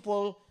all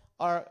people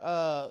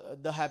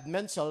that have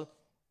mental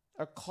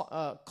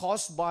are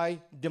caused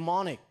by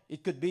demonic.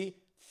 It could be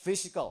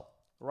physical,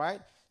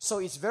 right? So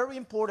it's very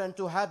important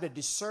to have the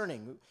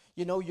discerning.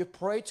 You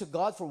pray to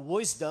God for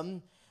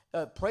wisdom.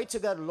 Pray to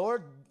God,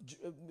 Lord,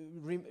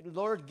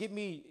 give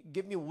me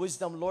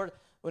wisdom, Lord,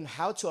 on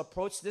how to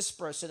approach this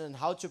person and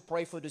how to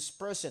pray for this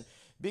person.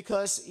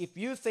 Because if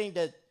you think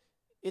that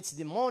it's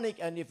demonic,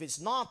 and if it's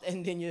not,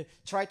 and then you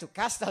try to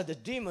cast out the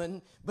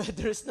demon, but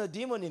there's no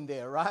demon in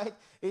there, right?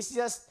 It's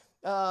just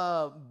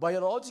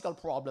biological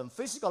problem,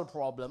 physical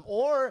problem,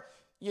 or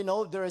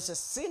there is a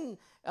sin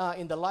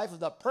in the life of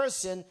that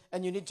person,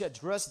 and you need to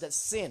address that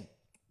sin.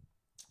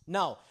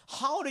 Now,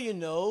 how do you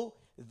know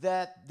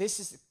that this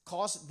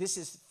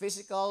is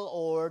physical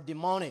or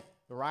demonic,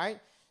 right?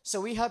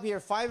 So we have here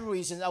 5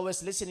 reasons. I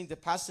was listening to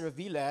Pastor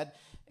Vilad,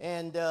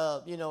 and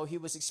he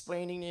was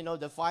explaining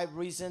the 5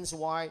 reasons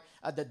why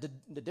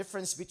the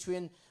difference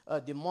between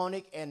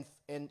demonic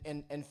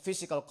and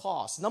physical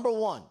cause. Number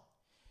 1,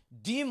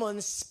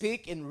 demons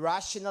speak in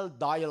rational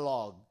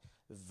dialogue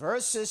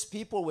versus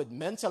people with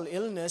mental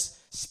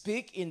illness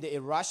speak in the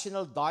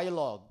irrational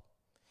dialogue.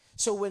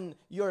 So when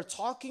you're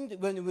talking,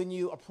 when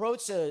you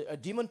approach a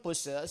demon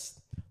possessed,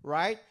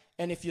 right?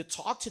 And if you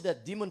talk to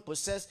that demon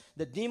possessed,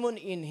 the demon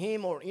in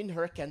him or in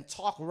her can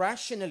talk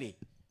rationally,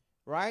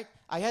 right?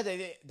 I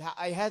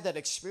had that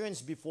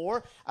experience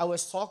before. I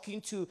was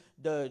talking to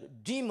the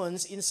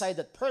demons inside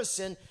that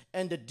person,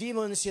 and the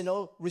demons,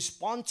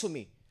 respond to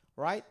me,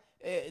 right?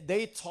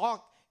 They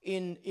talk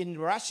in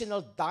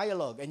rational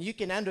dialogue, and you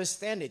can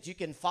understand it. You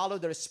can follow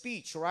their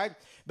speech, right?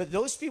 But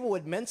those people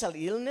with mental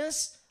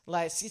illness,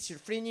 like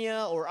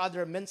schizophrenia or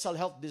other mental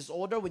health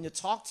disorder, when you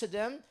talk to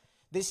them,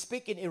 they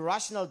speak in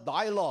irrational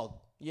dialogue.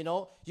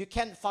 You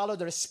can't follow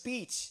their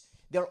speech.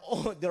 They're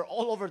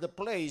all over the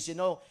place.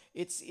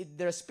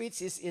 Their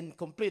speech is in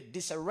complete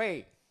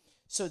disarray.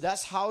 So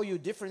that's how you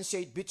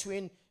differentiate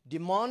between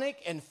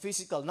demonic and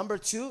physical. Number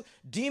 2,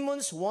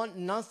 demons want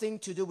nothing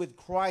to do with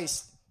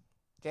Christ.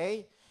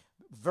 Okay,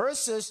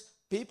 versus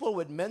people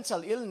with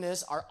mental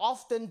illness are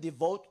often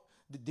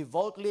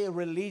devoutly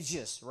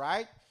religious,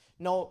 right?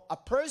 Now, a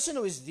person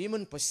who is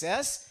demon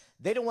possessed,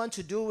 they don't want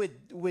to do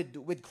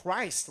with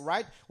Christ,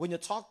 right? When you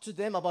talk to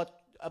them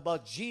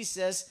about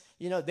Jesus,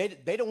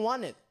 they don't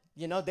want it.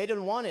 They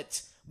don't want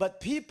it.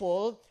 But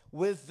people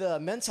with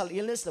mental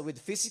illness, with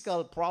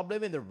physical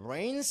problem in their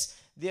brains,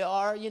 they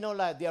are,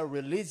 they are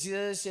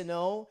religious,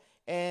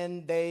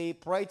 and they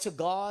pray to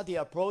God, they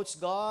approach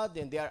God,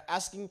 and they are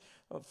asking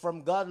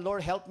from God,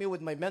 Lord, help me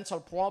with my mental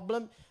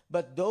problem.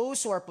 But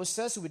those who are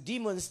possessed with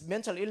demons,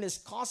 mental illness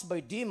caused by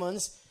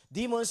demons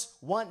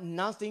want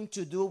nothing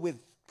to do with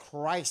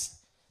Christ.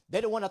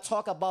 They don't want to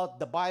talk about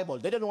the Bible.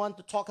 They don't want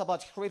to talk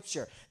about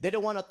Scripture. They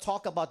don't want to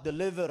talk about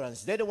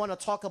deliverance. They don't want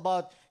to talk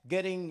about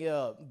getting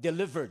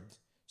delivered.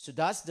 So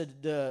that's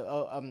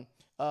the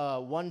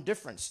one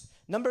difference.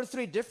 Number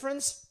 3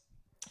 difference,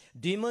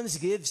 demons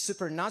give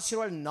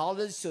supernatural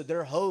knowledge to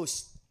their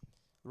host,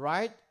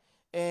 right?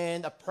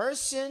 And a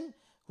person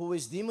who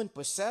is demon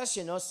possessed,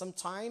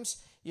 sometimes,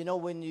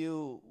 when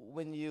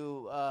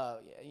you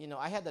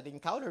I had that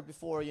encounter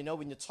before,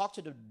 when you talk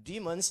to the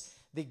demons,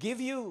 they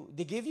give you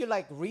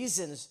like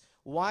reasons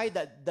why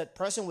that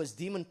person was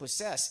demon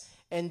possessed,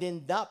 and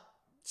then that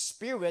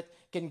spirit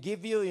can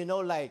give you,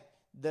 like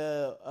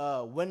the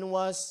when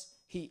was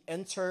he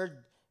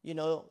entered,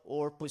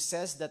 or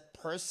possessed that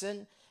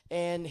person,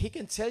 and he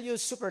can tell you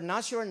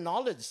supernatural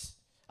knowledge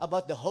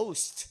about the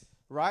host,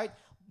 right?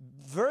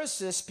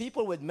 Versus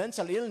people with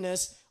mental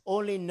illness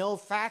only know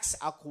facts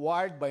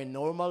acquired by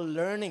normal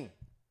learning.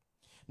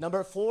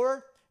 Number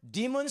 4,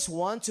 demons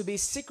want to be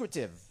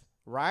secretive,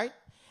 right?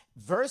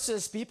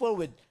 Versus people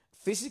with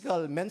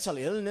physical mental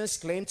illness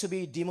claim to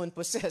be demon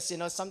possessed.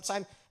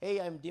 Sometimes, hey,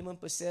 I'm demon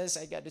possessed,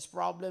 I got this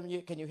problem,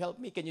 can you help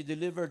me? Can you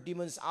deliver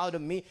demons out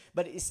of me?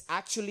 But it's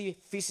actually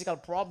physical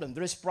problem.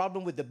 There is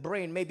problem with the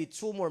brain, maybe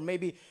tumor,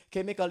 maybe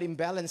chemical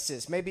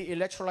imbalances, maybe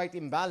electrolyte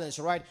imbalance,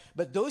 right?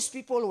 But those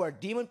people who are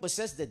demon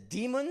possessed, the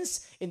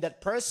demons in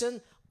that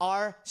person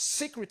are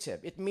secretive.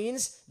 It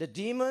means the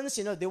demons,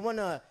 they want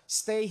to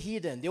stay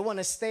hidden. They want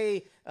to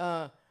stay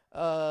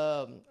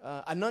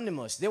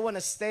anonymous. They want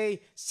to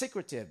stay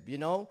secretive, They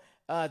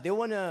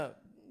want to,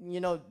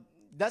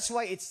 that's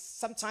why it's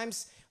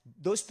sometimes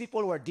those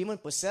people who are demon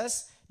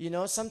possessed,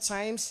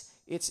 sometimes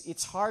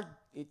it's hard,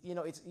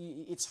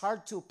 it's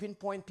hard to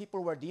pinpoint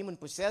people who are demon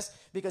possessed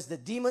because the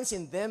demons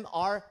in them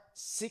are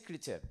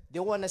secretive.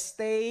 They want to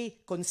stay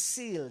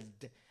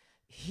concealed,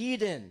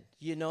 hidden,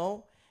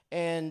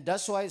 and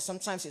that's why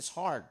sometimes it's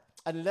hard.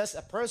 Unless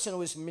a person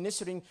who is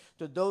ministering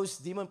to those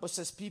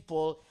demon-possessed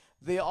people,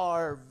 they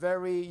are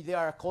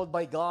called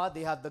by God.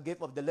 They have the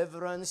gift of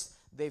deliverance.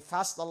 They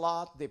fast a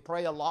lot. They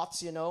pray a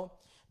lot,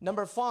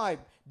 Number 5,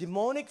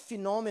 demonic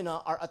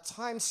phenomena are at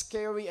times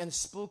scary and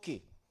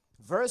spooky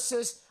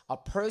versus a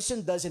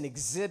person doesn't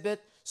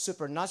exhibit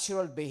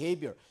supernatural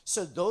behavior.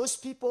 So those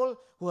people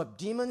who have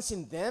demons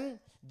in them,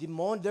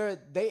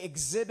 they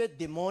exhibit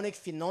demonic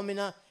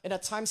phenomena and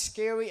at times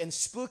scary and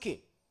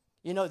spooky.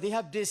 They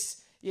have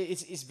this,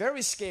 it's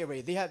very scary.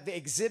 They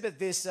exhibit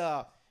this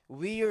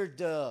weird,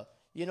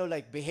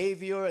 like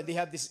behavior, and they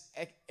have this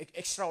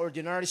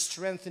extraordinary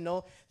strength,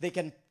 They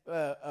can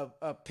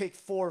pick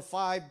 4 or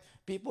 5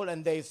 people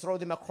and they throw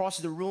them across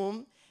the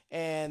room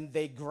and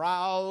they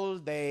growl,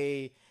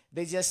 they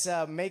just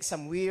make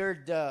some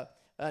weird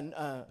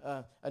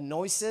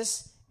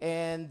noises,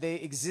 and they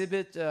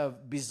exhibit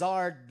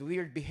bizarre,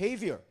 weird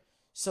behavior.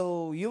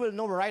 So you will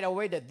know right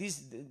away that this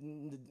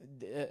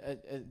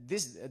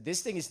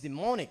thing is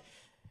demonic.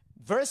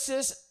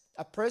 Versus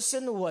a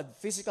person who had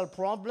physical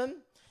problem,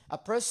 a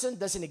person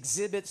doesn't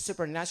exhibit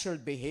supernatural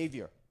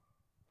behavior.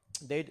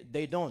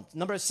 They don't.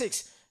 Number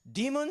 6,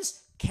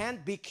 demons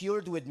can't be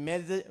cured with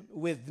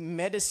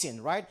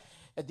medicine, right?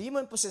 A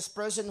demon-possessed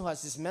person who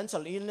has this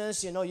mental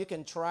illness, you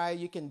can try,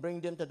 you can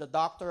bring them to the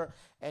doctor,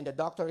 and the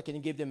doctor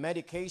can give them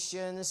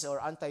medications or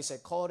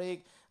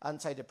antipsychotic,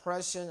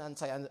 antidepressant,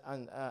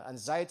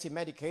 anxiety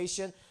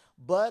medication,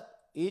 but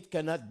it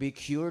cannot be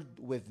cured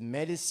with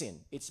medicine.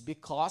 It's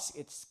because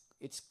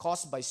it's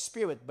caused by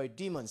spirit, by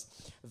demons.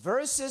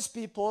 Versus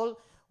people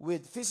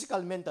with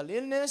physical mental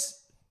illness,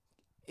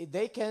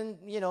 they can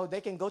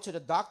go to the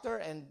doctor,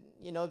 and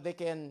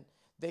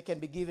they can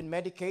be given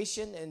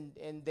medication,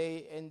 and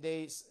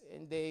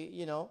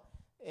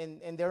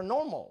they're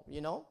normal,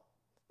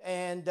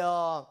 and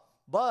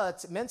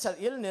but mental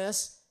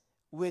illness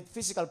with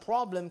physical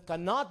problem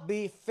cannot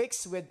be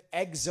fixed with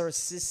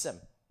exorcism,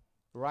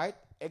 right?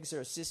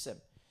 Exorcism.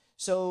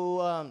 So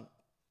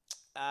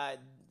I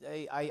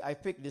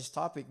picked this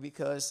topic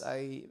because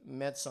I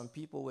met some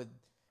people with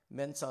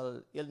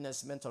mental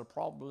illness, mental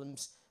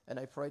problems, and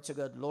I prayed to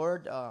God,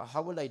 Lord,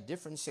 how will I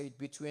differentiate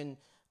between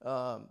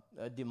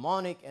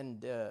demonic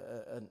and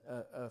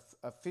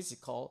a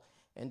physical?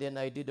 And then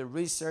I did a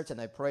research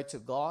and I prayed to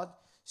God.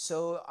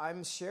 So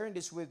I'm sharing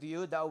this with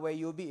you. That way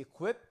you'll be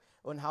equipped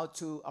on how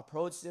to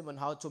approach them and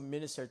how to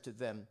minister to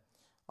them.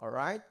 All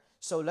right?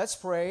 So let's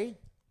pray.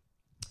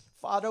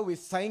 Father, we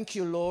thank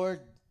you,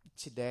 Lord,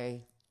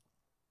 today.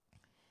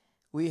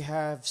 We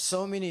have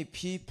so many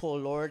people,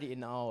 Lord,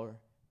 in our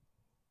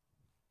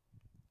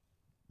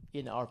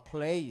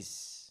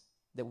place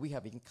that we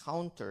have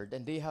encountered,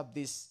 and they have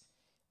this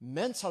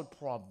mental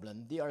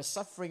problem. They are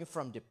suffering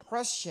from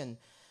depression,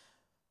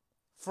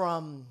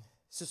 from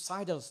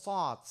suicidal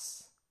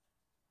thoughts,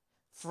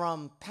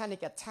 from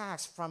panic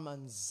attacks, from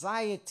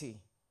anxiety.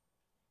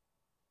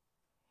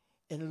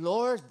 And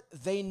Lord,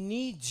 they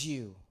need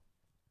you.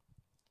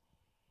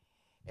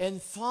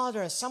 And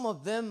Father, some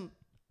of them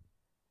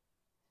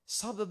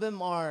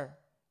are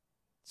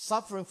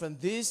suffering from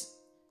this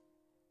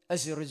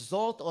as a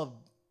result of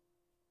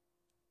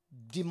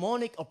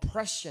demonic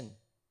oppression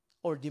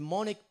or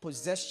demonic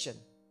possession.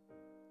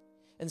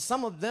 And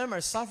some of them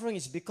are suffering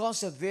is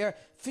because of their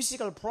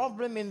physical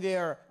problem in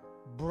their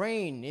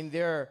brain, in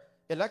their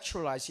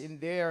electrolytes, in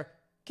their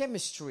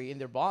chemistry, in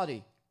their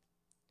body.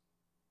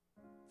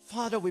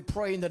 Father, we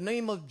pray in the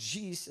name of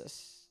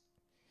Jesus.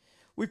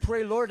 We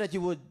pray, Lord, that you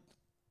would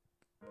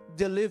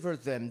deliver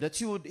them, that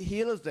you would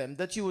heal them,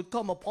 that you would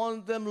come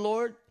upon them,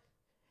 Lord,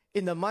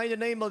 in the mighty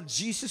name of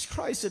Jesus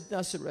Christ of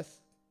Nazareth.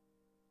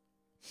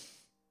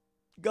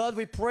 God,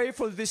 we pray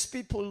for these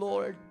people,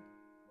 Lord.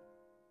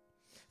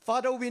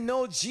 Father, we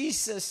know,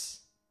 Jesus,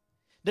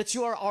 that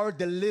you are our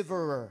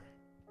deliverer.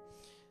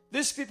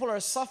 These people are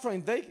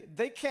suffering.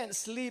 They can't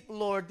sleep,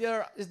 Lord.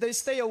 They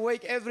stay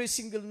awake every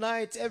single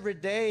night, every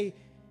day.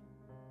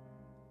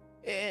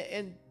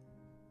 And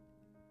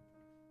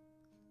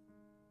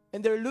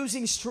they're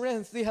losing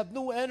strength. They have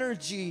no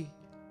energy.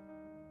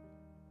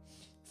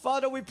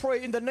 Father, we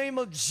pray in the name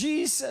of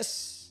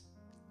Jesus.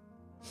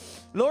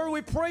 Lord,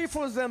 we pray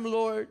for them,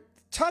 Lord.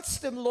 Touch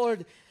them,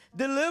 Lord.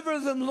 Deliver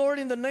them, Lord,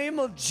 in the name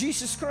of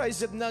Jesus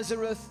Christ of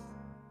Nazareth.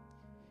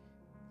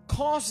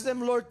 Cause them,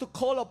 Lord, to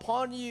call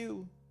upon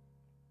you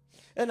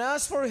and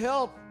ask for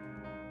help.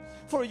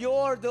 For you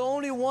are the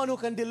only one who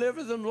can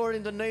deliver them, Lord,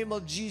 in the name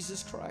of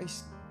Jesus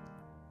Christ.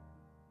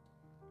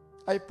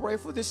 I pray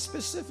for this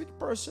specific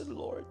person,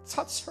 Lord.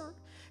 Touch her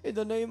in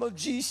the name of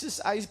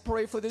Jesus. I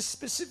pray for this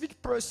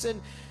specific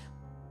person.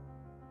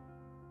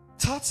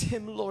 Touch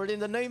him, Lord, in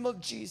the name of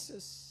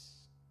Jesus.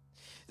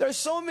 There are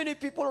so many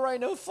people right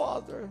now,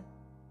 Father.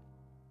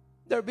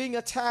 They're being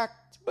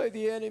attacked by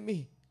the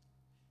enemy.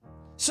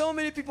 So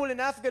many people in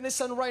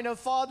Afghanistan right now,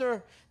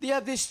 Father, they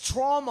have this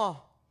trauma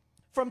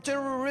from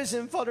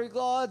terrorism, Father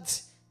God.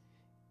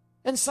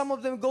 And some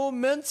of them go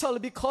mental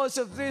because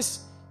of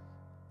this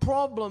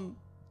problem.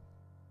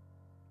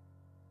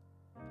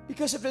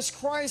 Because of this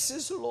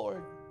crisis,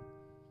 Lord.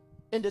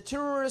 And the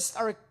terrorists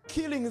are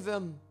killing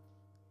them.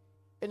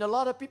 And a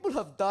lot of people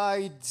have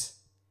died.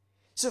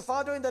 So,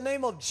 Father, in the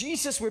name of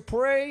Jesus, we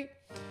pray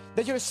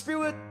that your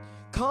Spirit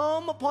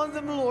come upon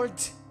them, Lord,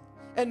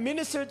 and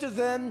minister to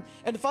them.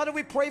 And, Father,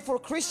 we pray for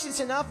Christians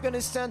in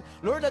Afghanistan,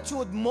 Lord, that you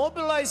would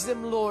mobilize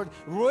them, Lord.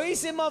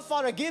 Raise them up,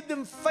 Father. Give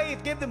them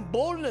faith. Give them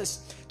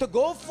boldness to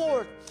go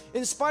forth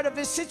in spite of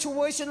this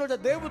situation, Lord,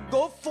 that they would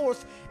go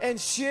forth and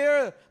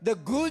share the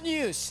good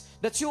news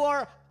that you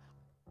are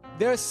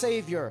their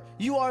Savior.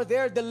 You are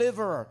their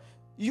deliverer.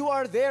 You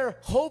are their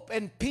hope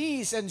and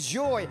peace and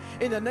joy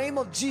in the name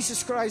of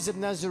Jesus Christ of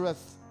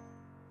Nazareth.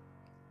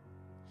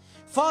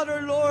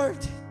 Father, Lord,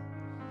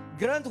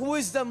 grant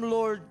wisdom,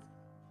 Lord,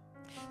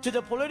 to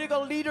the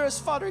political leaders,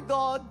 Father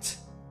God,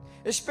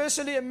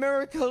 especially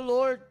America,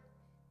 Lord,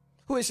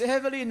 who is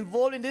heavily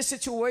involved in this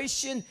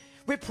situation.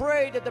 We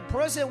pray that the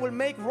president will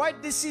make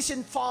right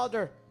decision,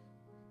 Father.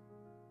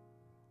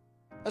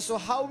 as to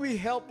how we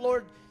help,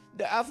 Lord,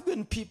 the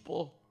Afghan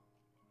people.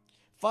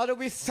 Father,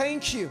 we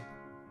thank you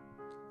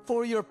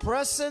for your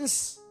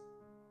presence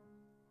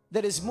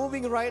that is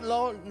moving right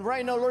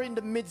now, Lord, in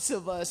the midst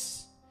of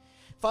us.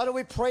 Father,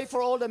 we pray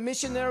for all the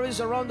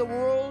missionaries around the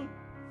world.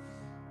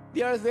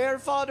 They are there,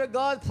 Father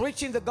God,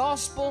 preaching the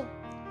gospel.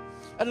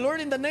 And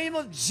Lord, in the name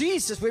of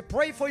Jesus, we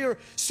pray for your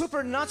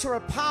supernatural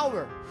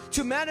power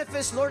to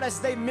manifest, Lord, as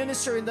they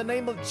minister in the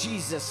name of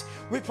Jesus.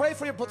 We pray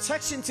for your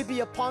protection to be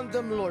upon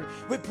them, Lord.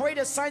 We pray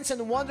that signs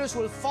and wonders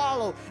will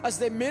follow as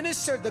they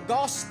minister the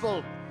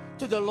gospel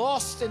to the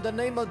lost in the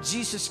name of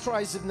Jesus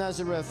Christ of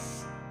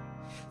Nazareth.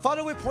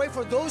 Father, we pray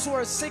for those who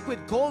are sick with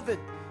COVID,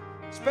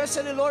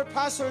 especially, Lord,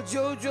 Pastor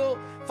Jojo,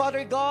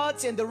 Father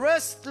God, and the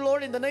rest,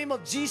 Lord, in the name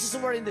of Jesus,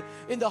 who are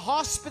in the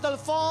hospital,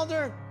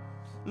 Father.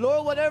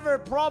 Lord, whatever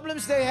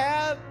problems they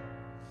have,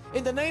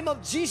 in the name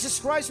of Jesus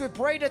Christ, we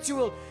pray that you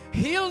will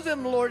heal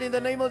them, Lord, in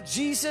the name of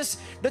Jesus,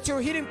 that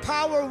your healing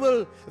power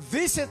will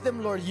visit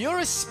them, Lord.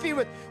 Your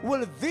Spirit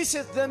will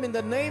visit them in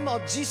the name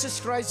of Jesus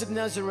Christ of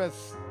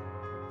Nazareth.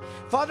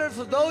 Father,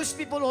 for those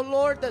people, oh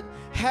Lord, that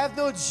have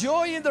no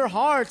joy in their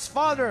hearts,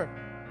 Father,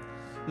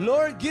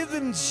 Lord, give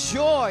them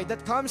joy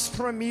that comes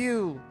from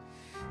you.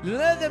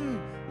 Let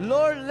them,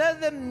 Lord,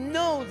 let them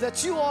know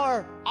that you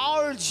are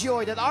our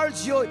joy, that our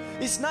joy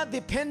is not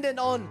dependent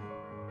on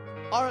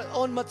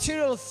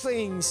material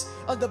things,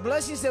 on the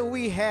blessings that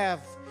we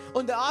have,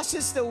 on the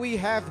assets that we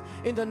have,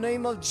 in the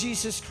name of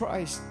Jesus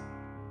Christ.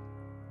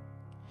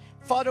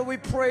 Father, we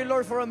pray,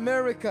 Lord, for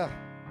America.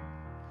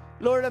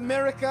 Lord,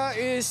 America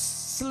is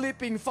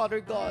sleeping, Father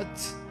God.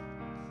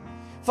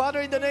 Father,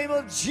 in the name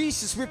of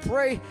Jesus, we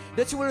pray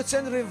that you will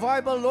send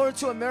revival, Lord,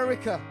 to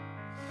America,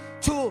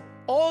 to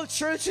all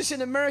churches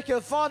in America,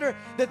 Father,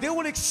 that they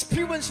will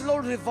experience,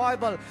 Lord,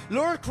 revival.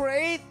 Lord,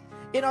 create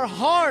in our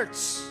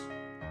hearts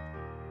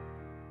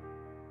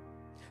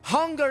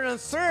hunger and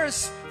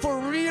thirst for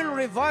real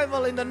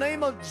revival in the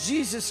name of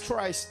Jesus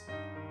Christ.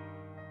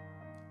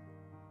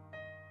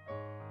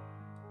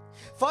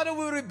 Father,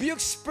 we rebuke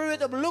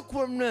spirit of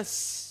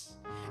lukewarmness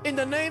in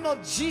the name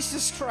of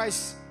Jesus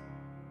Christ.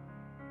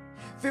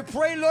 We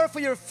pray, Lord, for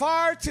your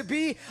fire to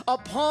be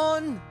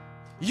upon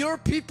your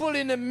people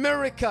in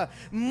America.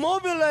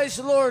 Mobilize,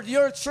 Lord,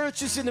 your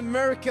churches in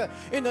America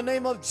in the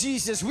name of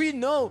Jesus. We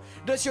know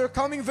that you're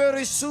coming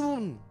very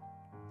soon.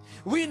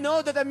 We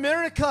know that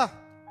America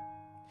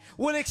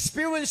will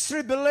experience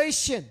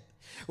tribulation.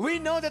 We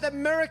know that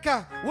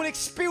America will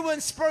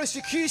experience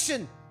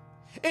persecution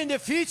in the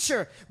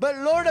future. But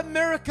Lord,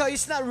 America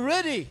is not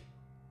ready.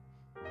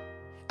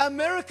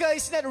 America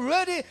is not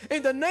ready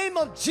in the name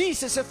of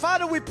Jesus. And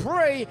Father, we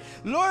pray,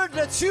 Lord,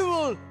 that you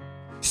will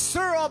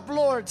stir up,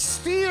 Lord,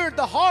 steer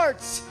the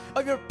hearts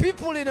of your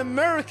people in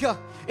America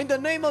in the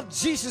name of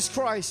Jesus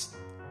Christ.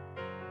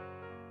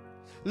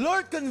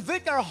 Lord,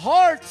 convict our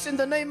hearts in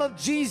the name of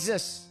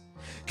Jesus.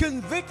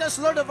 Convict us,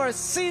 Lord, of our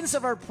sins,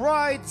 of our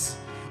prides,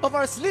 of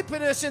our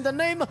sleepiness in the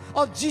name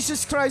of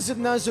Jesus Christ of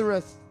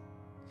Nazareth.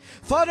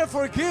 Father,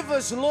 forgive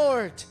us,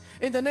 Lord,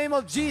 in the name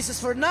of Jesus,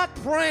 for not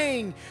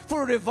praying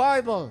for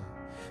revival,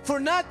 for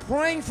not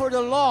praying for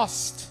the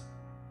lost.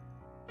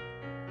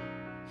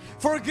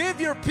 Forgive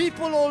your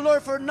people, O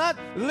Lord, for not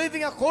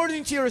living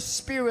according to your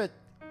Spirit.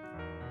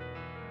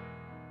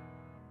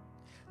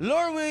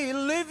 Lord, we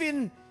live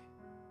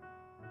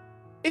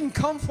in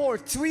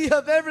comfort. We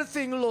have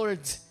everything, Lord.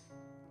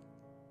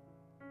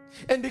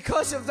 And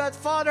because of that,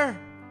 Father,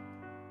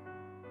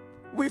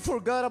 we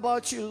forgot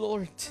about you,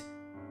 Lord.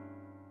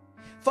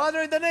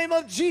 Father, in the name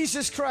of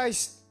Jesus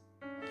Christ,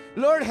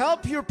 Lord,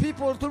 help your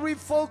people to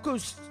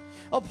refocus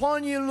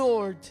upon you,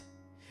 Lord,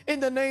 in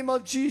the name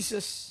of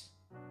Jesus.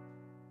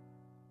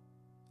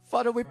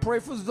 Father, we pray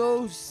for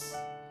those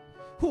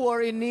who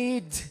are in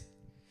need,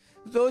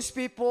 those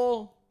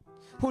people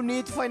who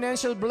need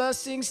financial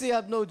blessings. They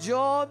have no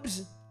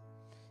jobs,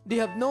 they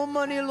have no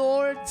money,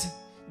 Lord.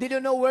 They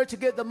don't know where to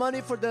get the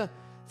money for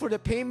the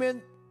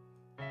payment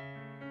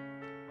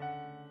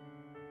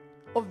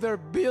of their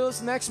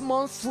bills next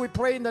month. We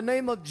pray in the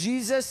name of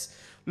Jesus,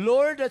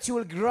 Lord, that you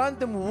will grant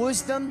them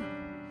wisdom.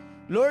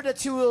 Lord,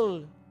 that you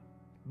will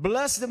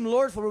bless them,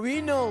 Lord, for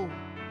we know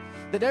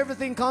that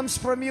everything comes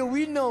from you.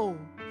 We know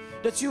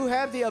that you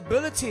have the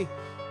ability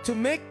to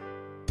make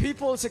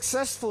people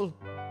successful.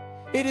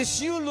 It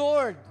is you,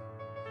 Lord,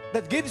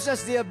 that gives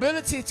us the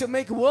ability to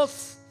make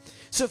wealth.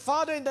 So,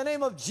 Father, in the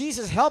name of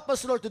Jesus, help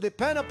us, Lord, to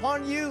depend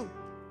upon you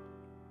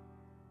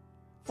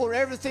for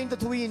everything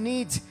that we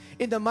need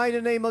in the mighty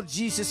name of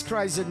Jesus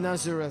Christ of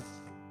Nazareth.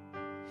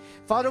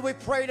 Father, we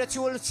pray that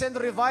you will send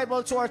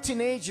revival to our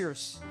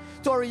teenagers,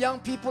 to our young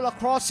people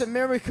across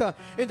America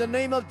in the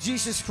name of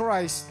Jesus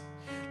Christ.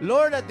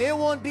 Lord, that they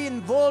won't be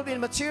involved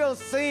in material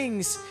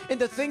things, in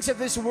the things of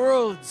this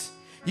world.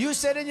 You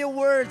said in your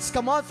words,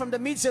 come out from the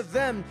midst of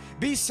them,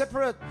 be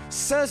separate,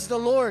 says the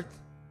Lord.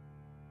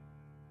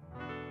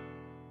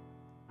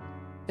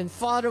 And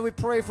Father, we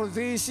pray for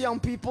these young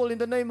people in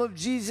the name of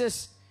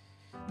Jesus,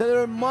 that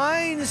their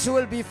minds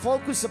will be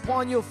focused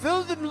upon you.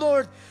 Fill them,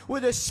 Lord,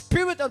 with the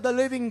Spirit of the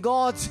living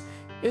God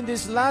in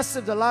this last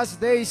of the last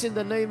days in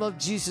the name of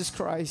Jesus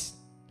Christ.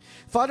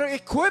 Father,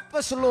 equip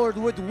us, Lord,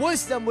 with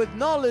wisdom, with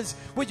knowledge,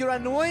 with your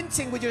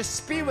anointing, with your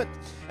spirit.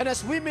 And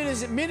as we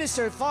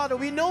minister, Father,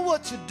 we know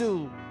what to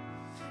do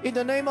in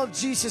the name of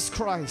Jesus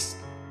Christ.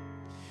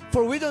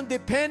 For we don't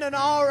depend on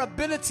our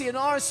ability and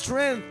our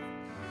strength,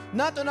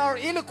 not on our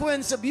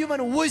eloquence of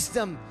human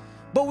wisdom,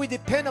 but we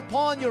depend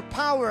upon your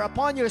power,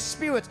 upon your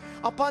spirit,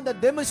 upon the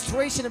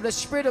demonstration of the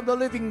Spirit of the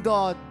living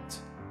God.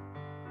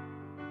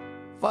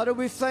 Father,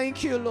 we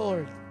thank you,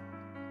 Lord,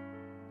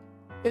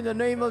 in the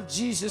name of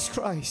Jesus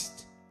Christ.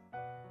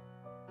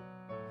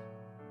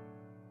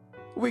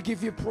 We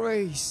give you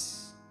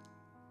praise.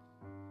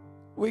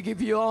 We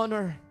give you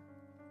honor.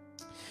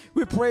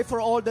 We pray for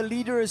all the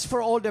leaders,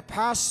 for all the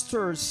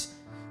pastors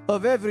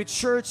of every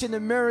church in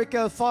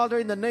America, Father,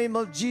 in the name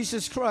of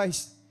Jesus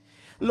Christ.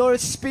 Lord,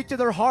 speak to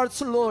their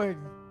hearts, Lord.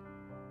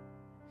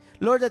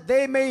 Lord, that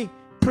they may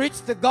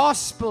preach the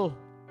gospel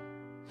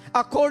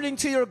according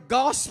to your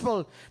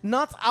gospel,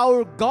 not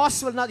our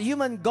gospel, not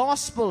human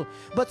gospel,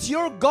 but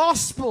your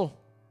gospel.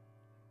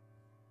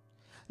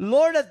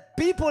 Lord, that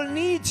people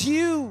need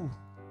you.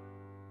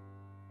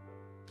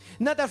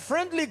 Not a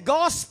friendly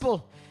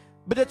gospel,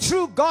 but the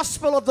true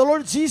gospel of the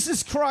Lord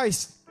Jesus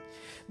Christ.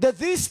 That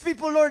these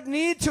people, Lord,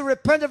 need to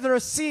repent of their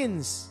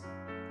sins,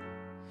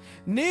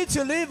 need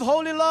to live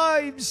holy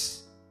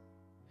lives,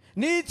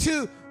 need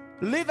to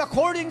live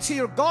according to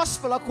your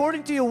gospel,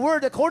 according to your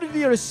word, according to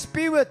your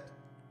spirit.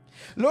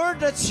 Lord,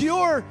 that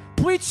your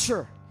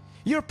preacher,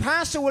 your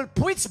pastor will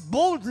preach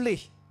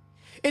boldly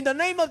in the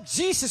name of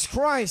Jesus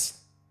Christ,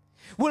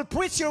 will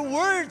preach your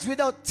words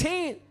without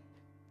taint,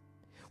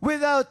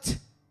 without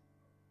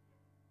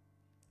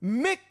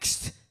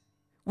mixed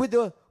with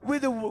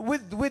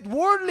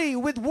worldly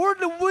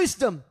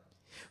wisdom.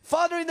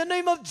 Father, in the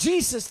name of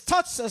Jesus,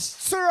 touch us,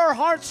 stir our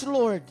hearts,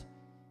 Lord,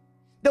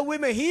 that we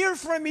may hear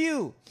from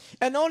you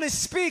and only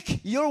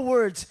speak your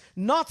words,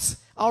 not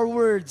our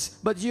words,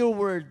 but your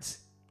words.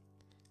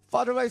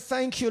 Father, I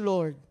thank you,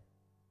 Lord.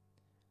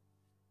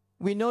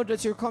 We know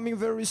that you're coming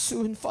very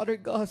soon, Father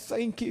God.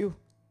 Thank you.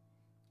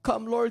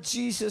 Come, Lord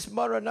Jesus.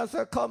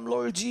 Maranatha, come,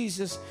 Lord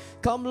Jesus.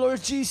 Come,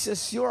 Lord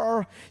Jesus. You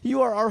are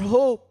our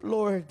hope,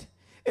 Lord.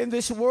 In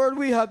this world,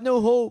 we have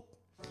no hope.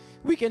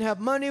 We can have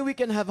money, we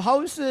can have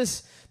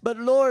houses, but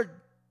Lord,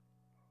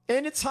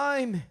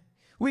 anytime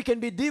we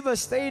can be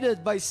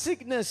devastated by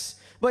sickness,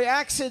 by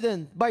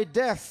accident, by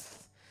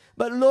death.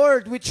 But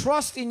Lord, we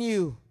trust in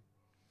you.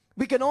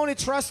 We can only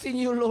trust in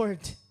you, Lord.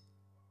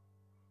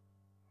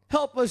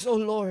 Help us, O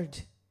Lord.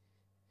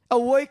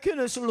 Awaken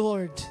us,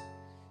 Lord.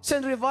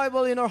 Send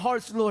revival in our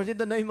hearts, Lord, in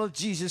the name of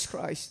Jesus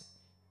Christ.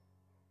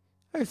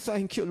 I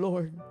thank you,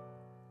 Lord,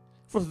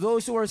 for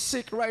those who are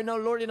sick right now,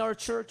 Lord, in our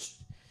church.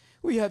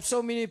 We have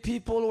so many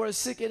people who are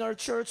sick in our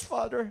church,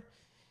 Father.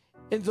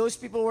 And those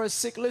people who are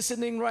sick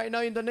listening right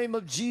now, in the name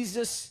of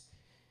Jesus,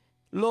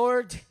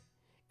 Lord,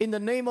 in the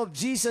name of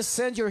Jesus,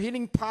 send your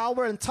healing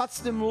power and touch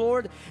them,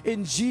 Lord,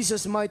 in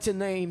Jesus' mighty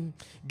name.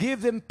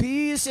 Give them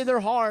peace in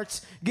their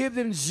hearts. Give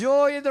them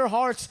joy in their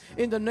hearts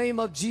in the name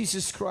of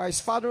Jesus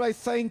Christ. Father, I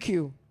thank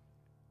you.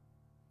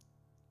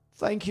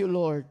 Thank you,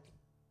 Lord.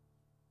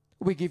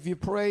 We give you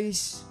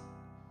praise.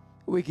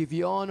 We give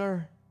you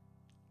honor.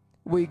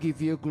 We give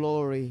you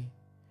glory.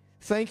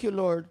 Thank you,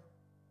 Lord,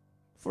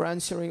 for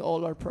answering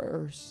all our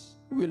prayers.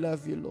 We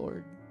love you,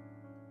 Lord.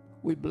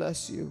 We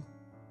bless you.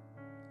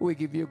 We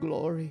give you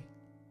glory.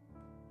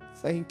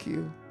 Thank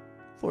you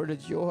for the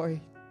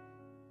joy.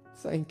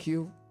 Thank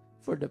you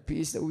for the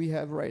peace that we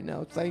have right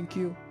now. Thank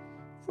you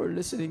for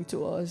listening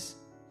to us.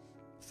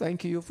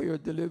 Thank you for your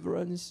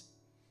deliverance.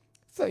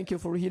 Thank you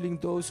for healing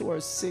those who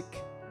are sick.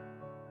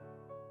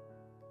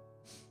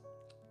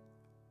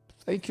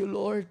 Thank you,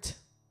 Lord,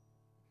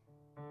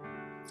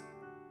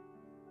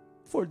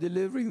 for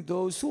delivering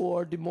those who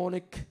are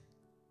demonic,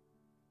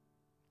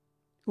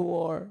 who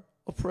are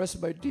oppressed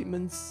by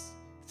demons.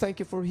 Thank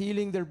you for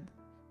healing their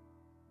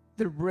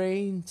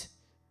brain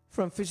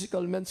from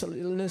physical and mental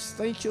illness.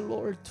 Thank you,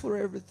 Lord, for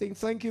everything.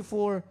 Thank you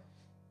for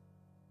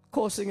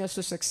causing us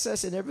to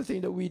success in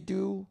everything that we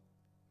do.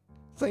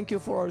 Thank you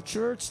for our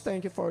church.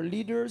 Thank you for our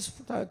leaders.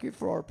 Thank you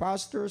for our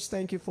pastors.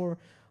 Thank you for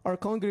our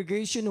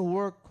congregation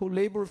who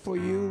labor for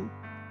you.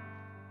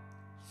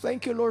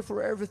 Thank you, Lord,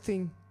 for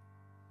everything.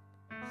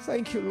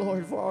 Thank you,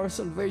 Lord, for our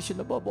salvation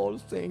above all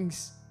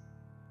things.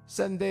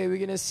 Someday we're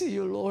going to see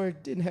you,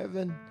 Lord, in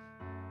heaven.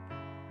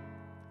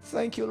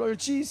 Thank you, Lord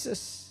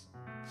Jesus.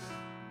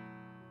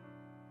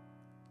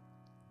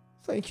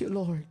 Thank you,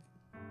 Lord.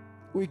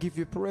 We give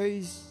you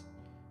praise.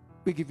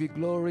 We give you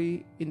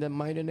glory. In the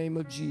mighty name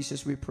of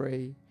Jesus we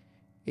pray.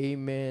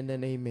 Amen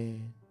and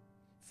amen.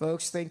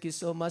 Folks, thank you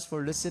so much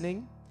for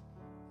listening.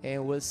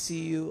 And we'll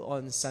see you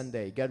on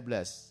Sunday. God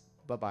bless.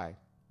 Bye-bye.